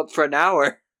wouldn't show up for an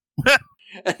hour.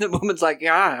 And the woman's like,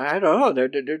 yeah, I don't know.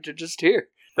 They're just here.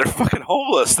 They're fucking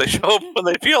homeless. They show up when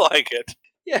they feel like it.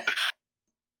 Yeah.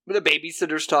 The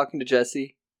babysitter's talking to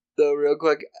Jesse, though, real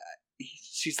quick.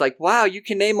 She's like, wow, you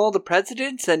can name all the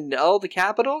presidents and all the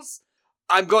capitals?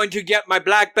 I'm going to get my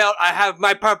black belt. I have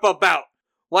my purple belt.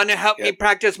 Want to help me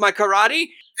practice my karate?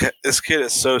 This kid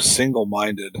is so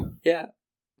single-minded. Yeah.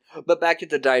 But back at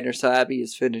the diner, so Abby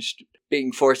is finished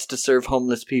being forced to serve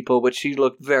homeless people, which she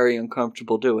looked very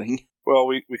uncomfortable doing. Well,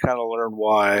 we kind of learned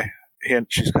why. Hint,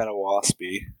 she's kind of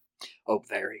waspy. Oh,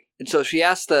 very. And so she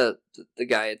asked the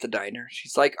guy at the diner,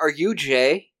 she's like, are you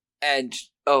Jay? And,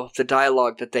 the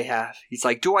dialogue that they have. He's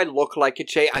like, do I look like a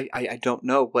J? I don't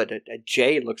know what a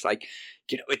J looks like.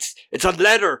 It's a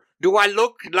letter. Do I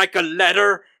look like a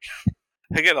letter?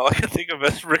 Again, all I can think of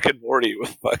is Rick and Morty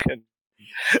with fucking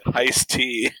iced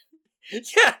tea.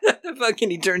 Yeah,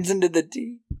 he turns into the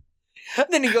tea. And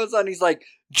then he goes on, he's like,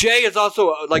 Jay is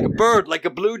also like a bird, like a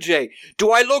blue jay.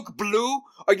 Do I look blue?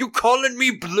 Are you calling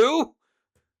me blue?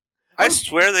 I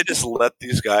swear they just let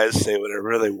these guys say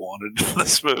whatever they wanted for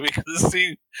this movie.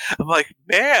 I'm like,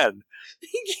 man.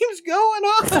 He keeps going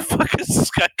on. What the fuck is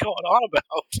this guy going on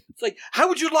about? It's like, how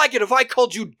would you like it if I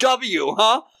called you W,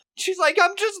 huh? She's like,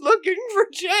 I'm just looking for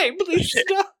Jay. Please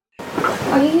stop.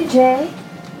 Are you Jay?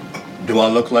 Do I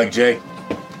look like Jay?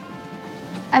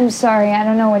 I'm sorry, I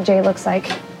don't know what Jay looks like.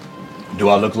 Do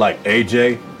I look like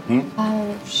AJ?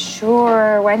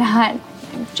 Sure, why not?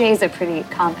 Jay's a pretty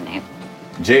common name.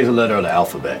 J's a letter of the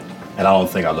alphabet, and I don't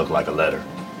think I look like a letter.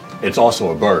 It's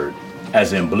also a bird,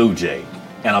 as in blue jay,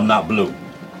 and I'm not blue.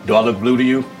 Do I look blue to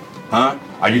you? Huh?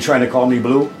 Are you trying to call me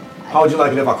blue? How would you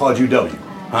like it if I called you W?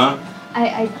 Huh?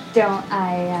 I don't.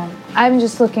 I'm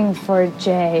just looking for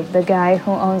Jay, the guy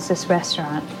who owns this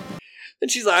restaurant. And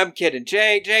she's like, I'm kidding.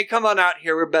 Jay, come on out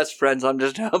here. We're best friends. I'm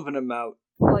just helping him out.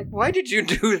 Like, why did you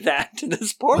do that to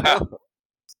this poor girl?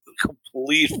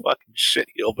 Complete fucking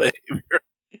shitheel behavior.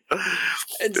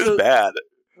 And It was bad.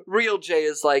 Real Jay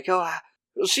is like,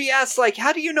 she asks, like,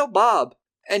 how do you know Bob?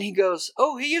 And he goes,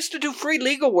 he used to do free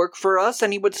legal work for us,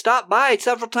 and he would stop by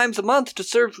several times a month to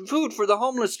serve food for the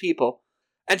homeless people.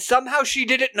 And somehow she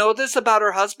didn't know this about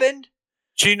her husband?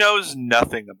 She knows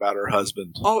nothing about her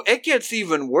husband. Oh, it gets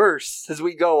even worse as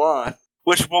we go on.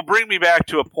 Which will bring me back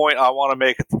to a point I want to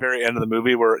make at the very end of the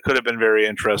movie where it could have been very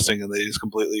interesting and they just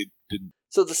completely didn't.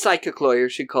 So the psychic lawyer,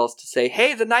 she calls to say,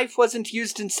 hey, the knife wasn't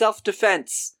used in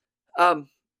self-defense. But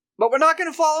we're not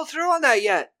going to follow through on that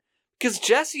yet. Because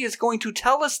Jesse is going to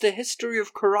tell us the history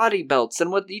of karate belts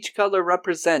and what each color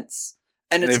represents.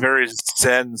 And it's in a very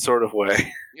zen sort of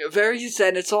way. Very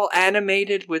zen. It's all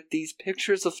animated with these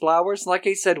pictures of flowers. Like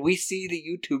I said, we see the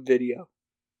YouTube video.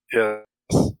 Yeah.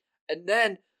 And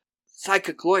then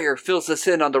psychic lawyer fills us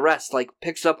in on the rest, like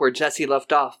picks up where Jesse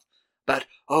left off. But,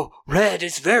 red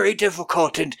is very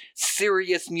difficult and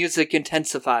serious music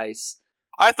intensifies.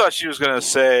 I thought she was going to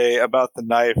say about the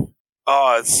knife,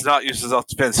 it's not used as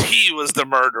self-defense. He was the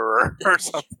murderer or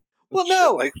something. Well,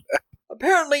 no. Like that.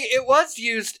 Apparently it was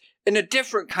used in a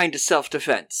different kind of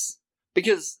self-defense.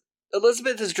 Because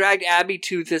Elizabeth has dragged Abby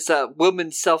to this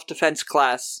women's self-defense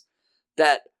class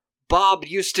that Bob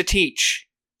used to teach.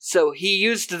 So he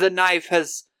used the knife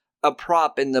as a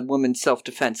prop in the women's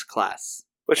self-defense class.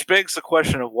 Which begs the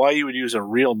question of why you would use a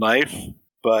real knife,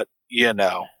 but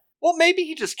Well, maybe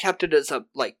he just kept it as a,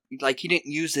 like he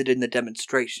didn't use it in the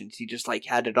demonstrations. He just,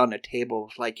 had it on a table,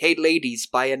 hey, ladies,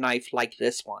 buy a knife like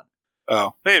this one.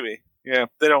 Oh, maybe. Yeah,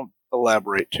 they don't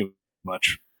elaborate too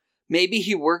much. Maybe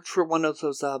he worked for one of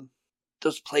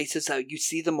those places that you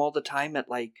see them all the time at,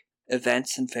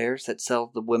 events and fairs that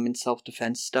sell the women's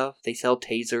self-defense stuff. They sell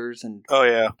tasers and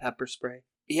pepper spray.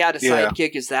 He had a side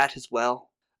gig as that as well.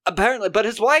 Apparently, but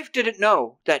his wife didn't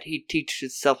know that he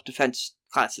teaches self-defense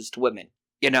classes to women.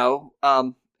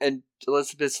 And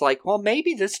Elizabeth's like, well,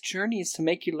 maybe this journey is to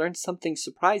make you learn something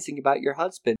surprising about your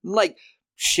husband. I'm like,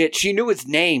 shit, she knew his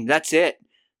name. That's it.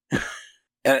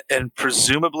 and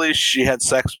presumably she had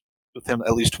sex with him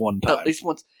at least one time. At least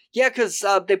once. Yeah, because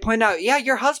they point out,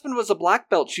 your husband was a black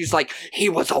belt. She's like, he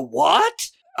was a what?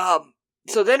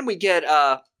 So then we get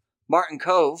Martin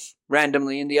Cove,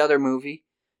 randomly in the other movie,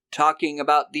 talking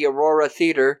about the Aurora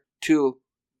Theater to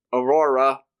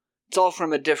Aurora. It's all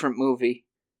from a different movie.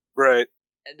 Right.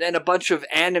 And then a bunch of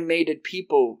animated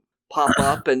people pop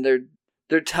up and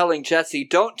they're telling Jesse,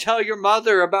 don't tell your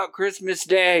mother about Christmas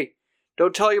Day.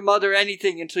 Don't tell your mother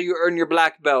anything until you earn your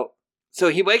black belt. So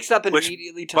he wakes up and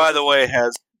immediately tells by the way,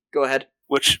 Go ahead.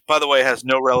 Which, by the way, has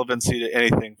no relevancy to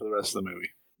anything for the rest of the movie.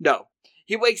 No.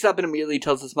 He wakes up and immediately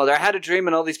tells his mother, I had a dream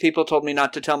and all these people told me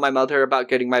not to tell my mother about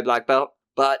getting my black belt,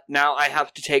 but now I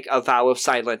have to take a vow of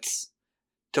silence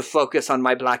to focus on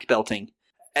my black belting.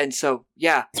 And so,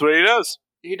 That's what he does.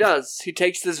 He does. He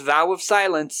takes this vow of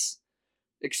silence,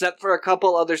 except for a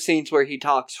couple other scenes where he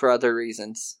talks for other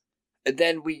reasons. And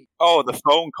then the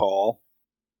phone call.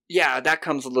 Yeah, that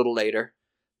comes a little later.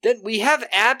 Then we have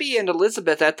Abby and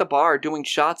Elizabeth at the bar doing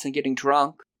shots and getting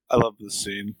drunk. I love this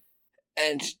scene.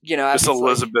 And, just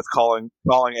Elizabeth calling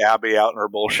Abby out in her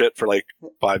bullshit for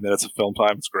 5 minutes of film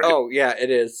time. It's great. Oh, yeah, it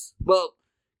is. Well,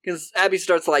 because Abby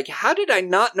starts how did I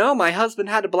not know my husband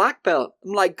had a black belt?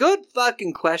 I'm like, good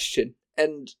fucking question.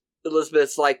 And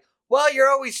Elizabeth's like, well, you're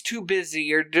always too busy.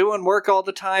 You're doing work all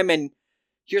the time, and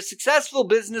you're a successful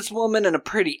businesswoman and a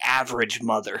pretty average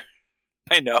mother.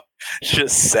 I know.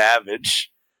 Just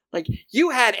savage.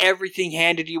 You had everything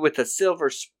handed you with a silver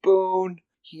spoon.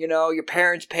 Your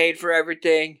parents paid for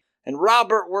everything. And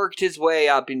Robert worked his way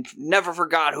up and never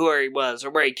forgot who he was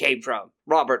or where he came from.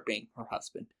 Robert being her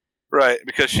husband. Right,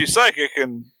 because she's psychic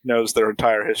and knows their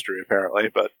entire history, apparently,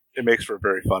 but it makes for a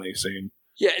very funny scene.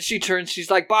 Yeah, she turns,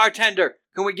 she's like, bartender,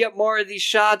 can we get more of these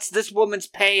shots? This woman's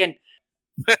paying.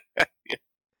 Yeah.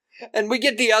 And we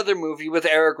get the other movie with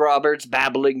Eric Roberts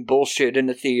babbling bullshit in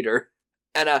the theater.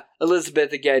 And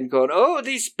Elizabeth again going, oh,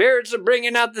 these spirits are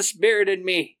bringing out the spirit in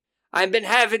me. I've been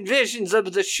having visions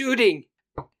of the shooting.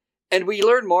 And we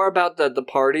learn more about the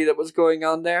party that was going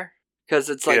on there. Because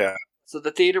it's so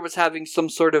the theater was having some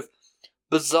sort of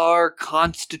bizarre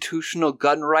constitutional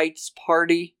gun rights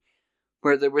party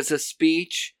where there was a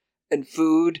speech and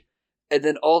food, and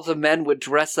then all the men would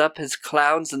dress up as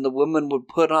clowns and the women would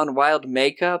put on wild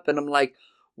makeup, and I'm like,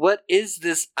 what is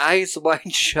this eyes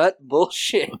wide shut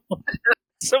bullshit?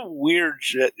 Some weird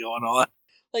shit going on.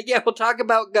 Like, yeah, we'll talk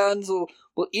about guns,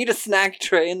 we'll eat a snack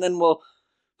tray, and then we'll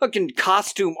fucking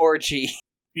costume orgy.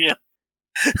 Yeah.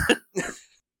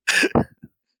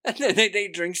 And then they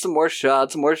drink some more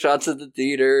shots at the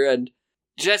theater, and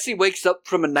Jesse wakes up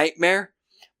from a nightmare,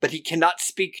 but he cannot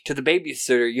speak to the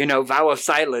babysitter, vow of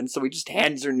silence, so he just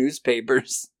hands her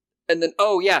newspapers. And then,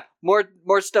 oh yeah,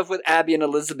 more stuff with Abby and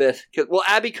Elizabeth. Well,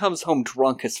 Abby comes home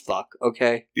drunk as fuck,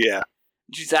 okay? Yeah.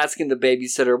 She's asking the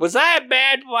babysitter, was I a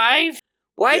bad wife?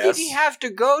 Why did he have to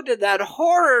go to that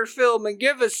horror film and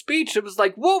give a speech? It was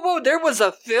like, whoa, there was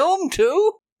a film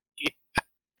too?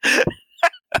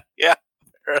 Yeah.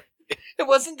 It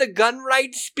wasn't the gun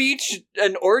rights speech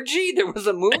an orgy? There was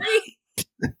a movie?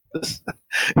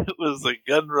 It was a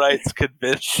gun rights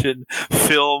convention,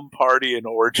 film, party, and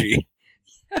orgy.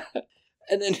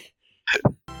 And then...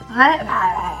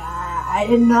 I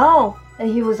didn't know that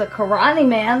he was a karate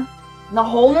man. The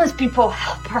homeless people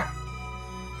helper.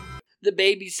 The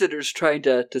babysitter's trying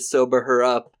to sober her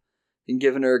up and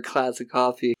giving her a glass of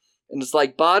coffee. And it's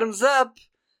like, bottoms up.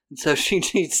 And so she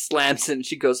slams it and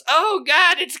she goes, oh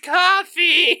God, it's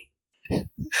coffee!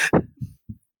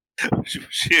 Was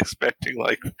she expecting,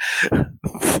 like,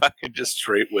 fucking just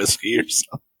straight whiskey or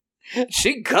something?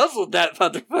 She guzzled that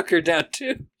motherfucker down,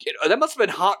 too. That must have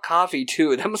been hot coffee,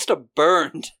 too. That must have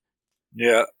burned.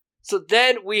 Yeah. So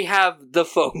then we have the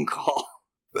phone call.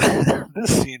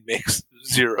 This scene makes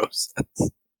zero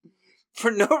sense. For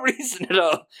no reason at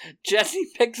all, Jesse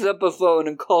picks up a phone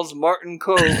and calls Martin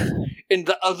Cove in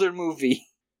the other movie,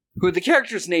 who the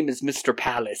character's name is Mr.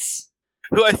 Palace.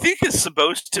 Who I think is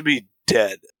supposed to be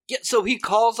dead. Yeah, so he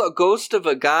calls a ghost of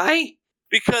a guy?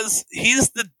 Because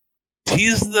he's the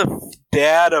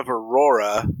dad of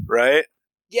Aurora, right?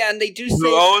 Yeah, and they do say...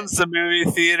 Who owns the movie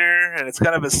theater, and it's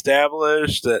kind of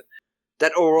established that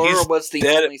Aurora was the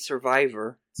only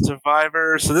survivor. So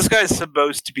this guy's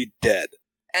supposed to be dead.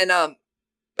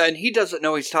 And he doesn't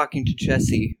know he's talking to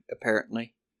Jesse,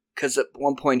 apparently. Because at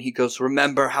one point he goes,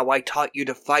 remember how I taught you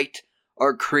to fight,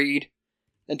 our creed?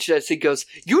 And Jesse goes,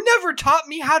 you never taught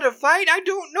me how to fight? I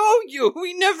don't know you.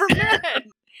 We never met.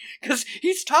 Because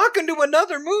he's talking to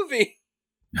another movie.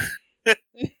 And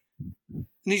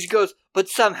he goes, but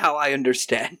somehow I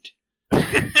understand.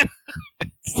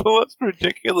 It's the most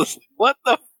ridiculous. What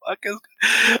the fuck is...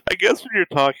 I guess when you're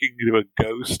talking to a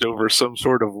ghost over some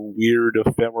sort of weird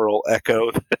ephemeral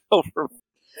echo over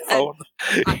phone,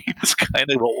 you just kind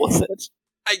of roll with it.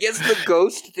 I guess the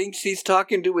ghost thinks he's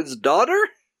talking to his daughter?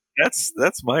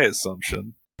 That's my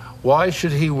assumption. Why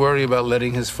should he worry about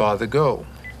letting his father go?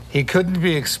 He couldn't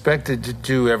be expected to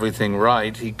do everything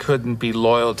right. He couldn't be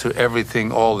loyal to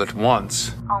everything all at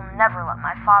once. I'll never let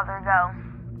my father go.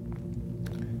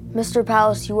 Mr.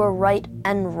 Palace, you are right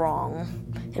and wrong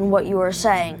in what you are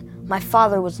saying. My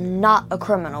father was not a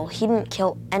criminal. He didn't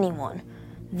kill anyone.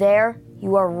 There,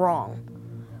 you are wrong.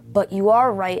 But you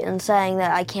are right in saying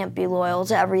that I can't be loyal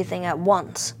to everything at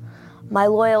once. My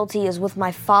loyalty is with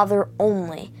my father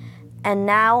only. And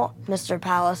now, Mr.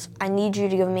 Palace, I need you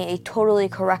to give me a totally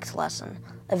correct lesson.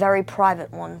 A very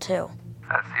private one, too.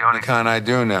 That's the only kind I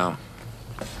do now.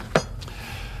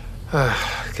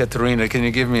 Katerina, can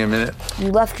you give me a minute?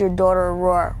 You left your daughter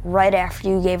Aurora right after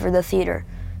you gave her the theater.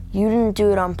 You didn't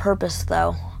do it on purpose,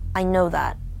 though. I know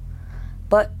that.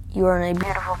 But you are in a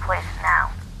beautiful place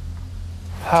now.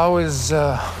 How is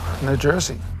New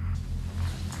Jersey?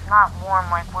 It's not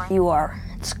warm like where you are.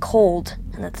 It's cold,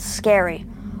 and it's scary.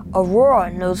 Aurora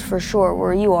knows for sure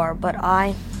where you are, but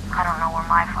I don't know where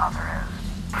my father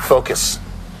is. Focus.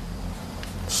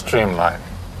 Streamline.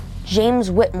 James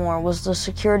Whitmore was the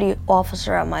security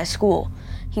officer at my school.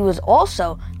 He was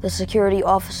also the security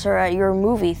officer at your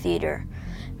movie theater.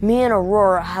 Me and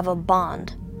Aurora have a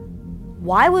bond.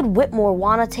 Why would Whitmore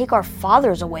want to take our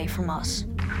fathers away from us?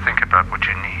 Think about what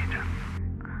you need.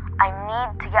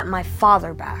 I need to get my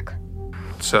father back.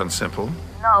 Sounds simple.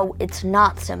 No, it's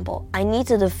not simple. I need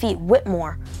to defeat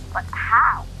Whitmore. But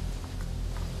how?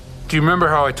 Do you remember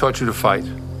how I taught you to fight?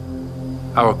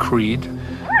 Our creed?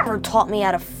 You never taught me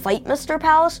how to fight, Mr.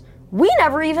 Palace. We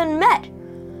never even met.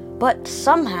 But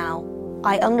somehow,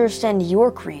 I understand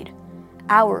your creed.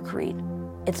 Our creed.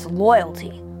 It's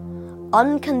loyalty.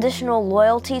 Unconditional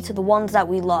loyalty to the ones that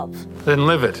we love. Then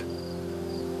live it.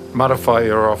 Modify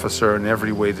your officer in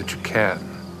every way that you can.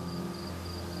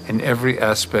 In every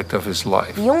aspect of his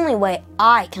life. The only way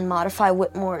I can modify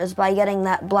Whitmore is by getting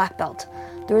that black belt.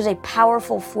 There is a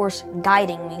powerful force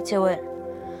guiding me to it.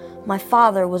 My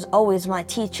father was always my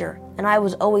teacher, and I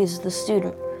was always the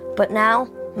student. But now,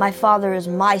 my father is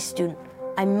my student.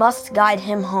 I must guide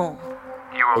him home.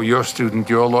 You owe your student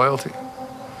your loyalty.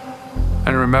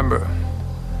 And remember,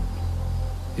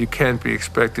 you can't be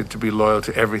expected to be loyal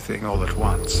to everything all at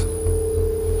once.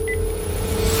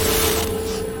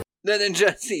 Then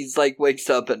Jesse's like wakes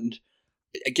up and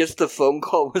I guess the phone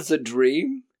call was a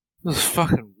dream. It was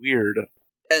fucking weird.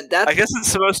 And that's, I guess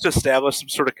it's supposed to establish some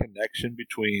sort of connection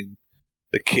between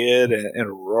the kid and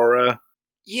Aurora.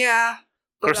 Yeah.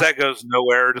 Of course, that goes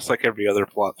nowhere, just like every other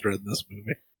plot thread in this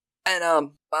movie. And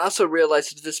I also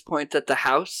realized at this point that the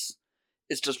house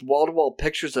is just wall-to-wall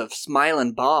pictures of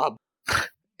Smiling Bob.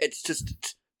 It's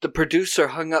just the producer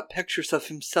hung up pictures of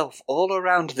himself all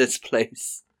around this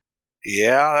place.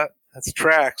 Yeah, that's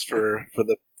tracks for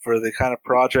the kind of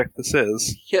project this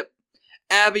is. Yep.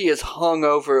 Abby is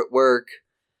hungover at work,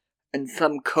 and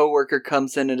some coworker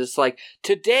comes in and is like,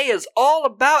 "Today is all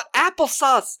about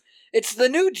applesauce. It's the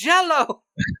new Jell-o."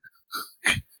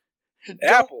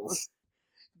 Apples.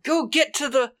 Go get to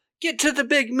the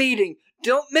big meeting.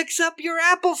 Don't mix up your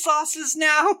applesauces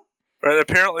now. Right.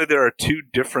 Apparently, there are two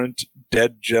different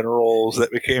dead generals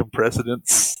that became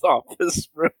president's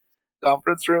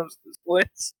conference rooms in this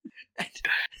place.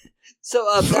 So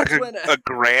it's that's like when a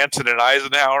Grant and an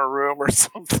Eisenhower room or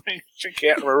something. She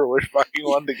can't remember which fucking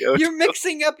one to go. You're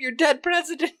mixing up your dead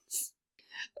presidents.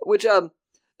 Which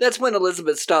that's when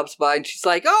Elizabeth stops by and she's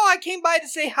like, "Oh, I came by to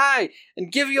say hi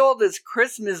and give you all this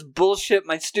Christmas bullshit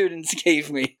my students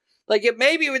gave me. Like,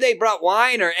 maybe they brought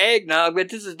wine or eggnog, but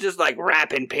this is just like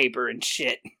wrapping paper and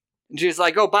shit." And she's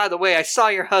like, "Oh, by the way, I saw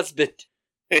your husband."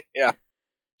 Yeah.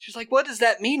 She's like, "What does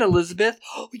that mean, Elizabeth?"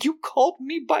 "Oh, you called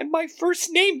me by my first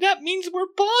name. That means we're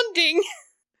bonding."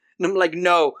 And I'm like,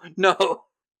 no.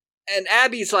 And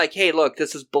Abby's like, "Hey, look,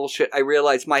 this is bullshit. I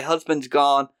realize my husband's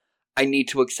gone. I need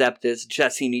to accept this.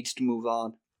 Jesse needs to move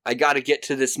on. I gotta get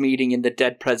to this meeting in the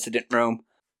dead president room."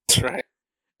 That's right.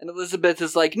 And Elizabeth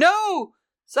is like, "No!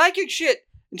 Psychic shit!"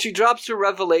 And she drops her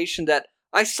revelation that,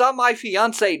 "I saw my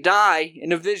fiancé die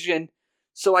in a vision,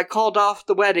 so I called off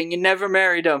the wedding and never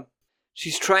married him."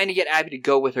 She's trying to get Abby to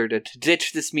go with her, to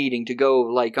ditch this meeting, to go,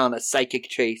 like, on a psychic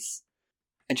chase.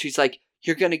 And she's like,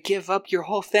 "You're gonna give up your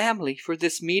whole family for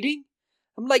this meeting?"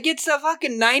 I'm like, "It's a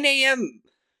fucking 9 a.m.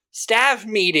 staff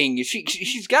meeting.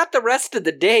 She's got the rest of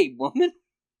the day, woman."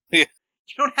 Yeah.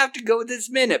 You don't have to go this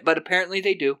minute, but apparently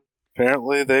they do.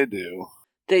 Apparently they do.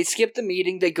 They skip the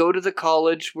meeting, they go to the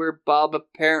college where Bob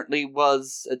apparently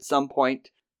was at some point,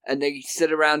 and they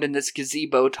sit around in this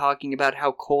gazebo talking about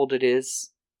how cold it is.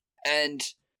 And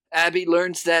Abby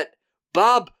learns that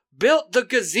Bob built the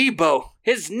gazebo.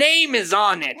 His name is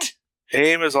on it.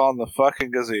 Name is on the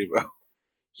fucking gazebo.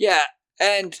 Yeah,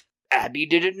 and Abby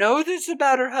didn't know this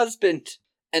about her husband.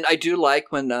 And I do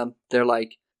like when they're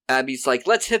like, Abby's like,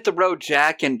 "Let's hit the road,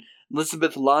 Jack," and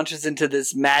Elizabeth launches into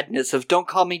this madness of, "Don't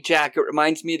call me Jack. It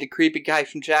reminds me of the creepy guy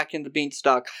from Jack and the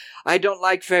Beanstalk. I don't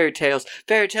like fairy tales.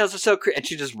 Fairy tales are so creepy." And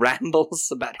she just rambles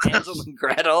about Hansel and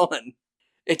Gretel, and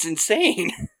it's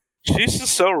insane. She's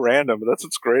just so random, but that's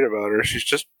what's great about her. She's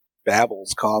just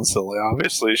babbles constantly.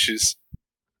 Obviously, she's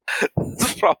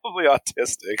probably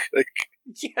autistic. Like,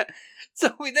 yeah.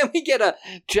 So then we get a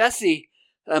Jessie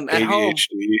at home.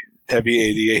 ADHD, heavy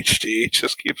ADHD,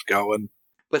 just keeps going.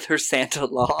 With her Santa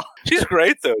law. She's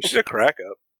great, though. She's a crack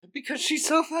up. Because she's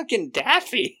so fucking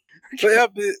daffy. Yeah,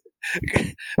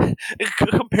 but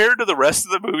compared to the rest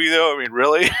of the movie, though, I mean,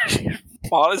 really, she's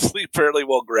honestly fairly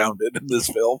well grounded in this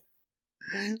film.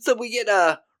 So we get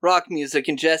rock music,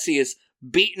 and Jesse is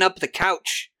beating up the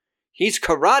couch. He's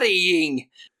karateing.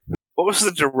 What was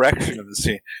the direction of the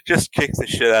scene? Just kick the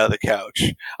shit out of the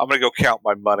couch. I'm gonna go count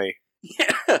my money.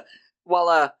 Yeah.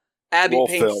 While Abby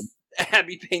film.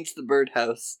 paints the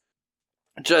birdhouse.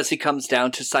 Jesse comes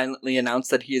down to silently announce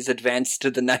that he has advanced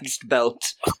to the next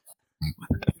belt.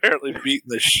 Apparently beating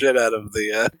the shit out of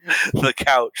the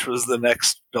couch was the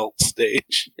next belt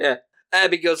stage. Yeah.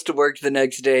 Abby goes to work the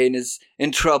next day and is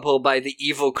in trouble by the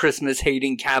evil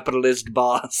Christmas-hating capitalist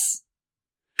boss.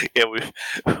 Yeah,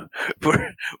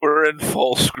 we're in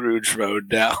full Scrooge mode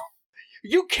now.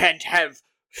 "You can't have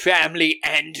family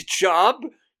and job.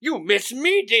 You miss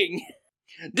meeting.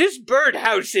 This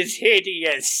birdhouse is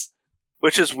hideous."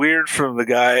 Which is weird from a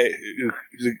guy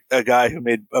who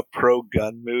made a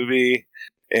pro-gun movie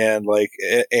and like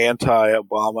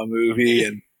anti-Obama movie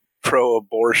and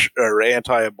pro-abortion or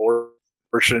anti-abortion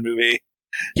movie.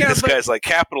 Yeah, this guy's like,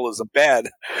 capitalism bad.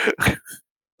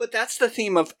 But that's the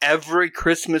theme of every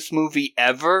Christmas movie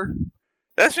ever.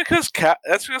 That's because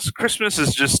Christmas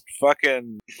is just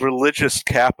fucking religious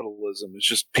capitalism. It's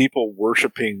just people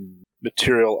worshiping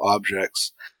material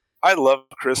objects. I love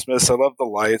Christmas. I love the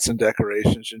lights and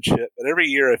decorations and shit. But every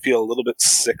year I feel a little bit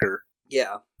sicker.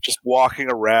 Yeah. Just walking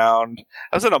around.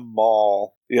 I was in a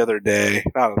mall the other day.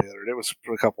 Not the other day. It was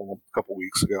a couple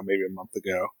weeks ago, maybe a month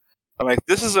ago. I'm like,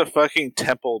 this is a fucking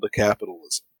temple to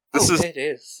capitalism. It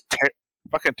is.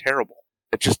 Fucking terrible.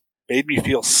 It just made me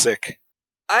feel sick.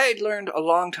 I had learned a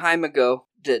long time ago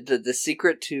the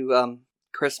secret to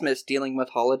Christmas dealing with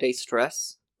holiday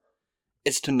stress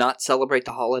is to not celebrate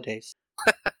the holidays.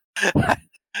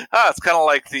 It's kind of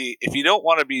like if you don't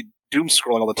want to be doom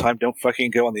scrolling all the time, don't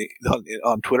fucking go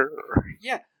on Twitter.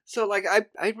 Yeah, so like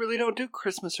I really don't do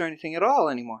Christmas or anything at all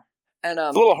anymore. And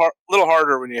it's a little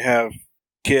harder when you have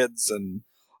kids and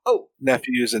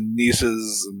nephews and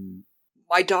nieces and.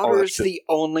 My daughter is the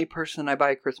only person I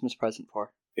buy a Christmas present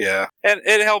for. Yeah, and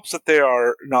it helps that they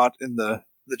are not in the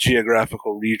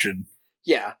geographical region.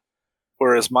 Yeah.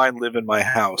 Whereas mine live in my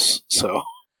house, so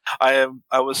I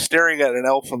was staring at an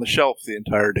elf on the shelf the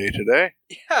entire day today.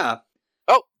 Yeah.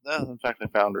 Oh, in fact, I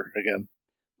found her again.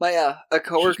 My a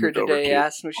coworker today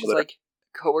asked me.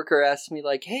 Coworker asked me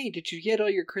like, "Hey, did you get all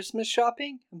your Christmas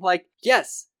shopping?" I'm like,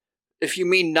 "Yes." If you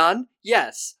mean none,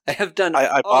 yes, I have done.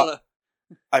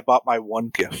 I bought my one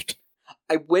gift.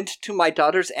 I went to my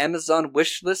daughter's Amazon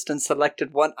wish list and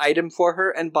selected one item for her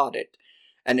and bought it.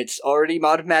 And it's already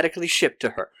automatically shipped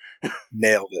to her.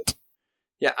 Nailed it.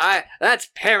 Yeah, that's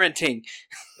parenting.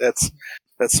 That's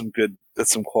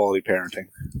some quality parenting.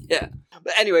 Yeah.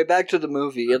 But anyway, back to the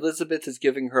movie. Elizabeth is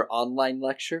giving her online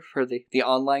lecture for the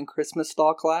online Christmas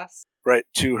law class. Right,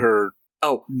 to her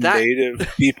native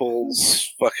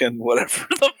people's fucking whatever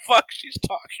the fuck she's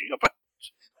talking about.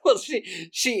 Well,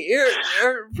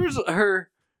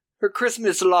 her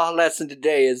Christmas law lesson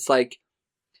today is like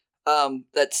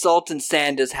that salt and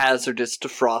sand is hazardous to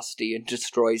Frosty and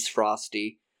destroys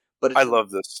Frosty. But I love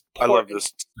this. I love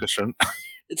this discussion.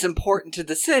 It's important to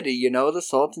the city, the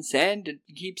salt and sand. It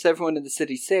keeps everyone in the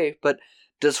city safe. But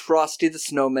does Frosty the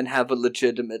Snowman have a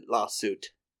legitimate lawsuit?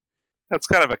 That's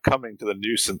kind of a coming to the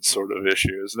nuisance sort of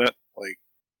issue, isn't it? Like,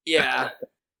 yeah.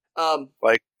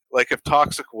 Like if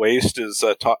toxic waste is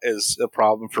a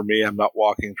problem for me, I'm not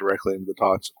walking directly into the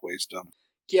toxic waste dump.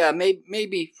 Yeah,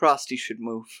 maybe Frosty should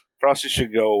move. Frosty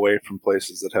should go away from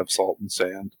places that have salt and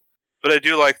sand. But I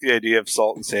do like the idea of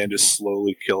salt and sand just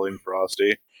slowly killing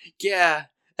Frosty. Yeah,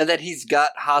 and that he's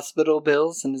got hospital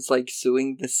bills and is like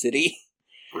suing the city.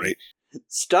 Right.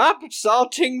 Stop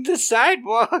salting the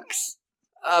sidewalks.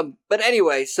 But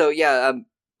anyway, so yeah,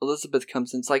 Elizabeth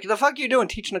comes in. It's like, the fuck you doing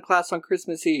teaching a class on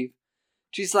Christmas Eve?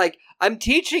 She's like, I'm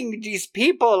teaching these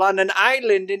people on an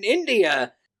island in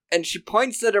India. And she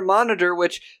points at her monitor,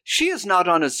 which she is not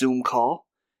on a Zoom call.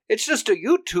 It's just a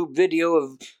YouTube video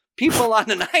of people on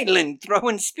an island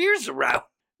throwing spears around.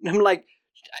 And I'm like,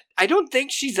 I don't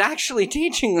think she's actually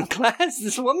teaching a class.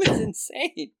 This woman's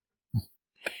insane.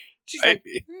 She's like,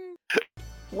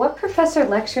 What professor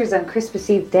lectures on Christmas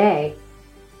Eve day?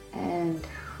 And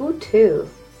who to?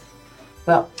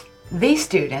 Well, these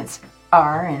students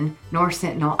are in North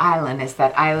Sentinel Island. It's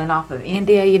that island off of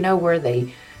India, where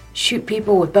they shoot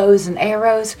people with bows and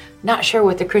arrows. Not sure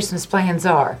what the Christmas plans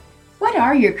are. What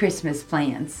are your Christmas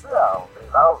plans?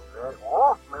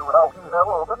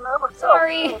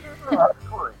 Sorry.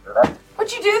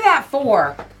 What'd you do that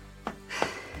for?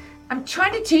 I'm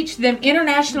trying to teach them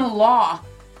international law.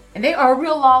 And they are a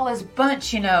real lawless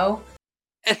bunch,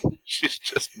 She's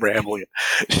just rambling.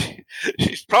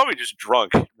 She's probably just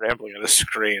drunk, rambling on a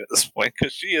screen at this point,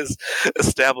 because she has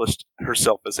established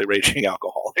herself as a raging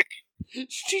alcoholic.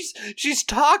 She's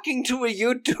talking to a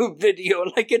YouTube video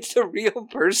like it's a real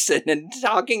person and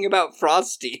talking about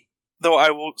Frosty. Though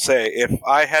I will say, if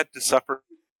I had to suffer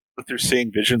through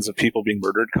seeing visions of people being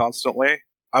murdered constantly,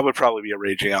 I would probably be a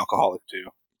raging alcoholic too.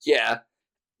 Yeah.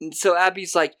 And so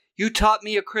Abby's like, you taught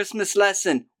me a Christmas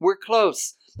lesson. We're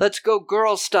close. Let's go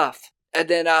girl stuff. And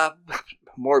then,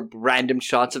 more random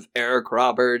shots of Eric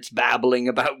Roberts babbling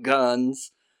about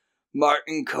guns.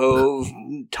 Martin Cove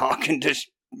talking to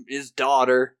his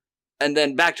daughter. And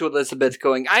then back to Elizabeth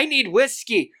going, I need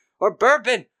whiskey or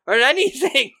bourbon or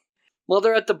anything. While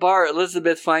they're at the bar,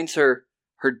 Elizabeth finds her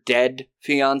dead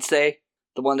fiancé.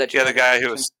 The one that the guy who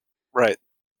was, right,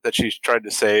 that she tried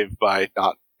to save by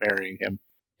not marrying him.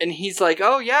 And he's like,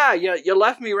 oh yeah, you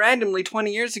left me randomly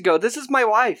 20 years ago. This is my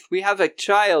wife. We have a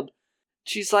child.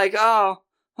 She's like, oh,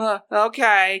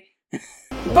 okay.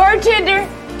 Bartender,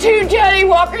 2 Johnny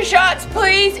Walker shots,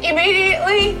 please,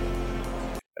 immediately.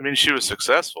 I mean, she was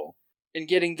successful. In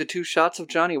getting the 2 shots of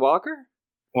Johnny Walker?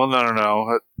 Well,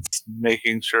 no. It's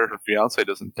making sure her fiancé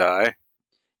doesn't die.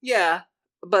 Yeah,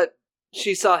 but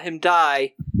she saw him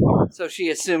die, so she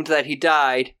assumed that he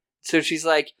died. So she's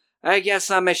like, I guess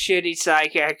I'm a shitty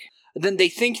psychic. And then they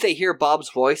think they hear Bob's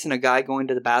voice and a guy going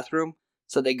to the bathroom.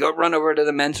 So they go run over to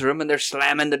the men's room and they're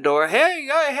slamming the door. Hey,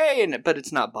 hey, but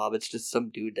it's not Bob. It's just some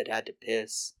dude that had to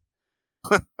piss.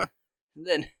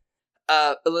 Then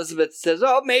Elizabeth says,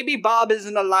 oh, maybe Bob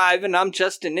isn't alive and I'm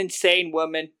just an insane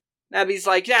woman. Abby's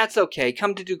like, that's okay.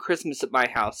 Come to do Christmas at my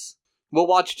house. We'll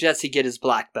watch Jesse get his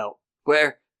black belt.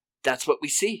 Where that's what we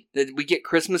see. We get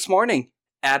Christmas morning.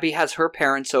 Abby has her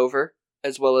parents over,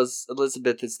 as well as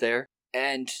Elizabeth is there.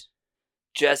 And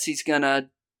Jesse's gonna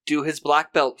do his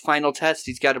black belt final test.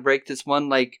 He's got to break this one,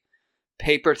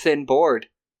 paper thin board.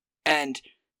 And,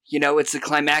 it's a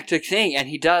climactic thing. And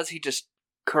he does. He just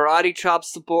karate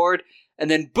chops the board.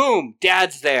 And then, boom,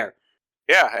 Dad's there.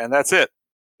 Yeah, and that's it.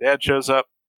 Dad shows up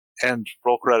and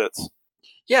roll credits.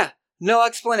 Yeah, no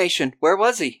explanation. Where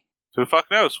was he? Who the fuck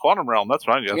knows? Quantum Realm, that's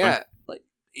what I'm guessing. Yeah,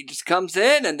 he just comes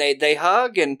in and they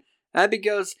hug and Abby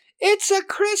goes, it's a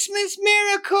Christmas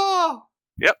miracle!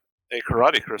 Yep, a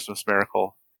karate Christmas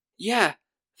miracle. Yeah,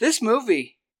 this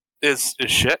movie... Is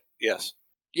shit? Yes.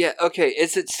 Yeah, okay,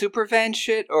 is it Supervan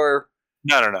shit or...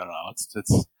 No.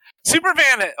 It's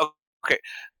Supervan... Okay,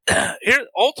 here,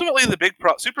 ultimately the big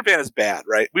problem... Supervan is bad,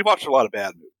 right? We watched a lot of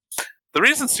bad movies. The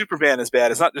reason Superman is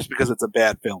bad is not just because it's a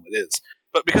bad film, it is,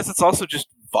 but because it's also just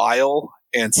vile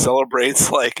and celebrates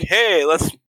hey,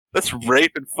 let's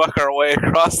rape and fuck our way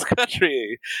across the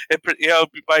country, and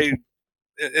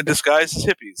in disguise as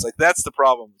hippies. That's the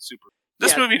problem with Superman.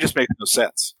 This movie just makes no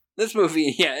sense. This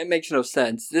movie, yeah, it makes no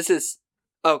sense. This is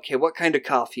okay. What kind of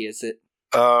coffee is it?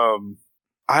 I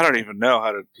don't even know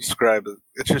how to describe it.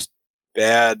 It's just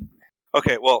bad.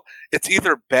 Okay, well, it's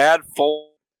either bad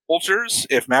Folgers,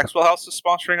 if Maxwell House is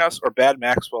sponsoring us, or bad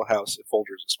Maxwell House if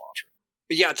Folgers is sponsoring.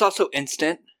 But yeah, it's also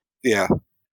instant. Yeah.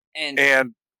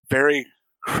 And very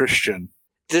Christian.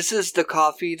 This is the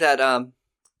coffee that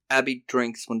Abby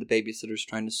drinks when the babysitter's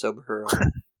trying to sober her up.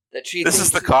 This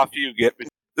is the coffee you get.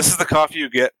 This is the coffee you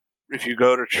get if you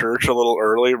go to church a little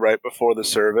early, right before the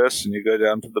service, and you go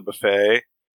down to the buffet.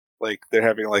 They're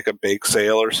having a bake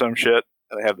sale or some shit,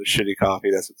 and they have the shitty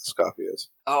coffee. That's what this coffee is.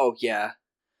 Oh, yeah.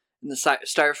 In the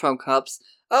styrofoam cups.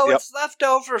 Oh, yep. It's left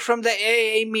over from the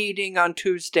AA meeting on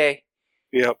Tuesday.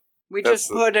 Yep. We just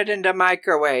put it in the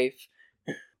microwave.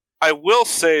 I will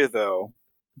say, though,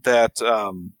 that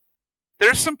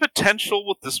there's some potential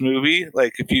with this movie.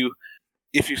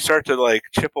 If you start to,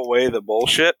 chip away the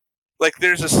bullshit.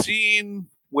 There's a scene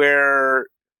where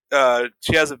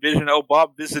she has a vision. Oh,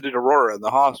 Bob visited Aurora in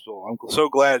the hospital. I'm so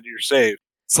glad you're safe.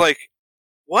 It's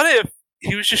what if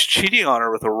he was just cheating on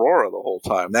her with Aurora the whole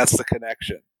time? That's the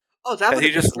connection. Oh, that would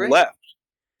have been great. Left.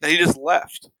 And he just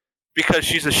left. Because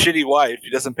she's a shitty wife. He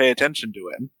doesn't pay attention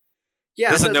to him. Yeah,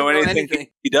 doesn't know anything.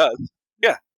 He does.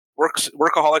 Yeah.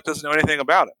 Workaholic doesn't know anything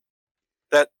about it.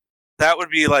 That would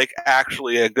be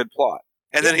actually a good plot.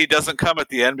 And then he doesn't come at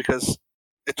the end because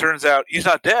it turns out he's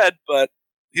not dead, but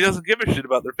he doesn't give a shit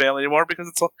about their family anymore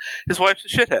because his wife's a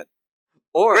shithead.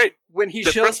 Or when he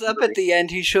shows up at the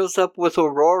end, he shows up with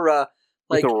Aurora.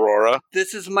 With Aurora.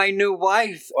 This is my new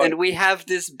wife, and we have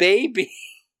this baby.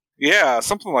 Yeah,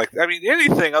 something like that. I mean,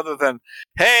 anything other than,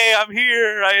 hey, I'm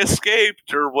here, I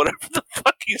escaped, or whatever the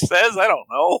fuck he says. I don't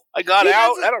know. I got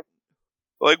out. I don't...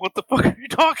 what the fuck are you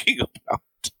talking about?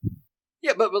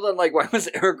 Yeah, but then, why was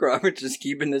Eric Roberts just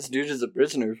keeping this dude as a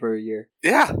prisoner for a year?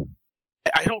 Yeah.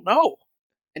 I don't know.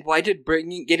 And why did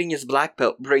getting his black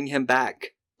belt bring him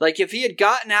back? If he had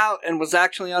gotten out and was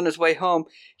actually on his way home,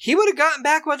 he would have gotten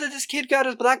back whether this kid got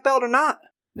his black belt or not.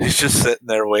 He's just sitting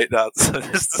there waiting outside.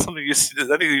 This is something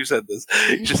I think you said this.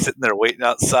 He's just sitting there waiting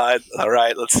outside. All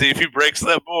right, let's see if he breaks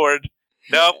that board.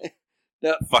 Nope.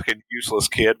 Nope. Fucking useless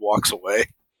kid walks away.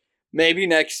 Maybe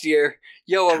next year.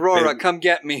 Yo, Aurora, come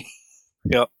get me.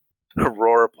 Yep.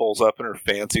 Aurora pulls up in her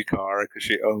fancy car because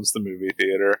she owns the movie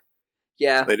theater.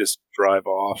 Yeah. They just drive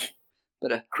off.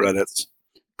 But credits.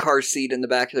 Car seat in the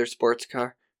back of their sports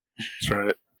car. That's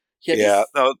right. Yeah.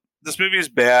 No, this movie is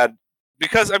bad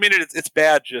because, it's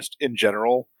bad just in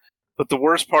general. But the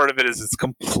worst part of it is it's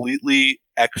completely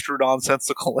extra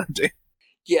nonsensical ending.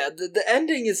 Yeah, the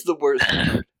ending is the worst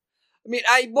part.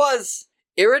 I was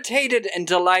irritated and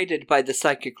delighted by the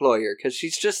psychic lawyer because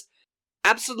she's just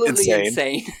absolutely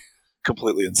insane.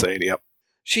 Completely insane, yep.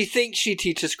 She thinks she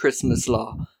teaches Christmas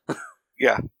law.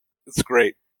 Yeah, it's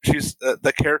great. She's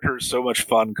the character is so much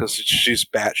fun because she's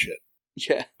batshit.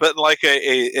 Yeah, but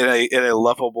in a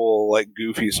lovable,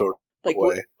 goofy sort of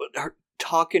way. Her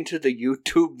talking to the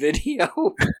YouTube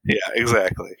video. Yeah,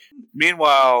 exactly.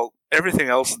 Meanwhile, everything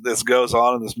else that goes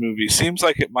on in this movie seems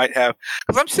like it might have.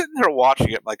 Because I'm sitting there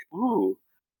watching it, ooh,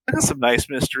 I got some nice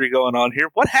mystery going on here.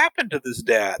 What happened to this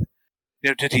dad?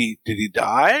 did he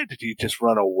die? Did he just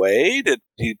run away? Did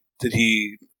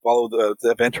he follow the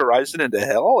event horizon into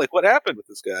hell? Like, what happened with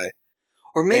this guy?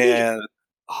 Or maybe... And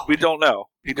we don't know.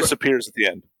 He disappears at the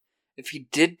end. If he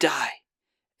did die,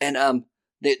 and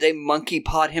they monkey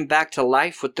pawed him back to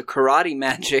life with the karate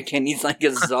magic, and he's like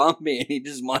a zombie, and he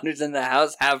just wanders in the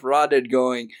house half rotted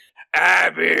going,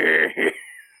 Abby!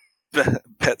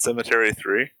 Pet Sematary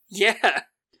 3? Yeah.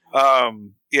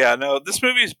 Yeah, no, this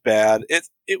movie's bad.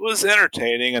 It was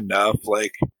entertaining enough,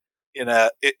 like, in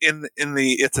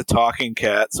the it's a talking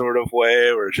cat sort of way,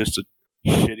 or it's just a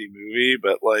shitty movie,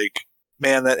 but, like,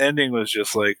 man, that ending was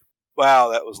just like, wow,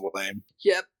 that was lame.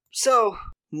 Yep. So,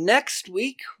 next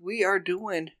week, we are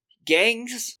doing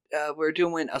gangs. We're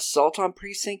doing Assault on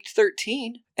Precinct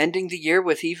 13, ending the year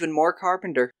with even more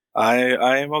Carpenter.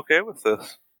 I am okay with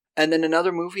this. And then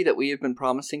another movie that we have been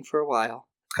promising for a while.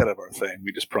 It's kind of our thing.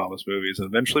 We just promise movies, and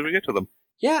eventually we get to them.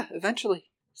 Yeah, eventually.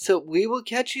 So we will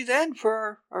catch you then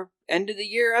for our end of the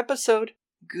year episode.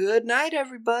 Good night,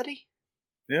 everybody.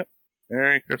 Yep.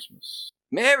 Merry Christmas.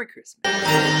 Merry Christmas.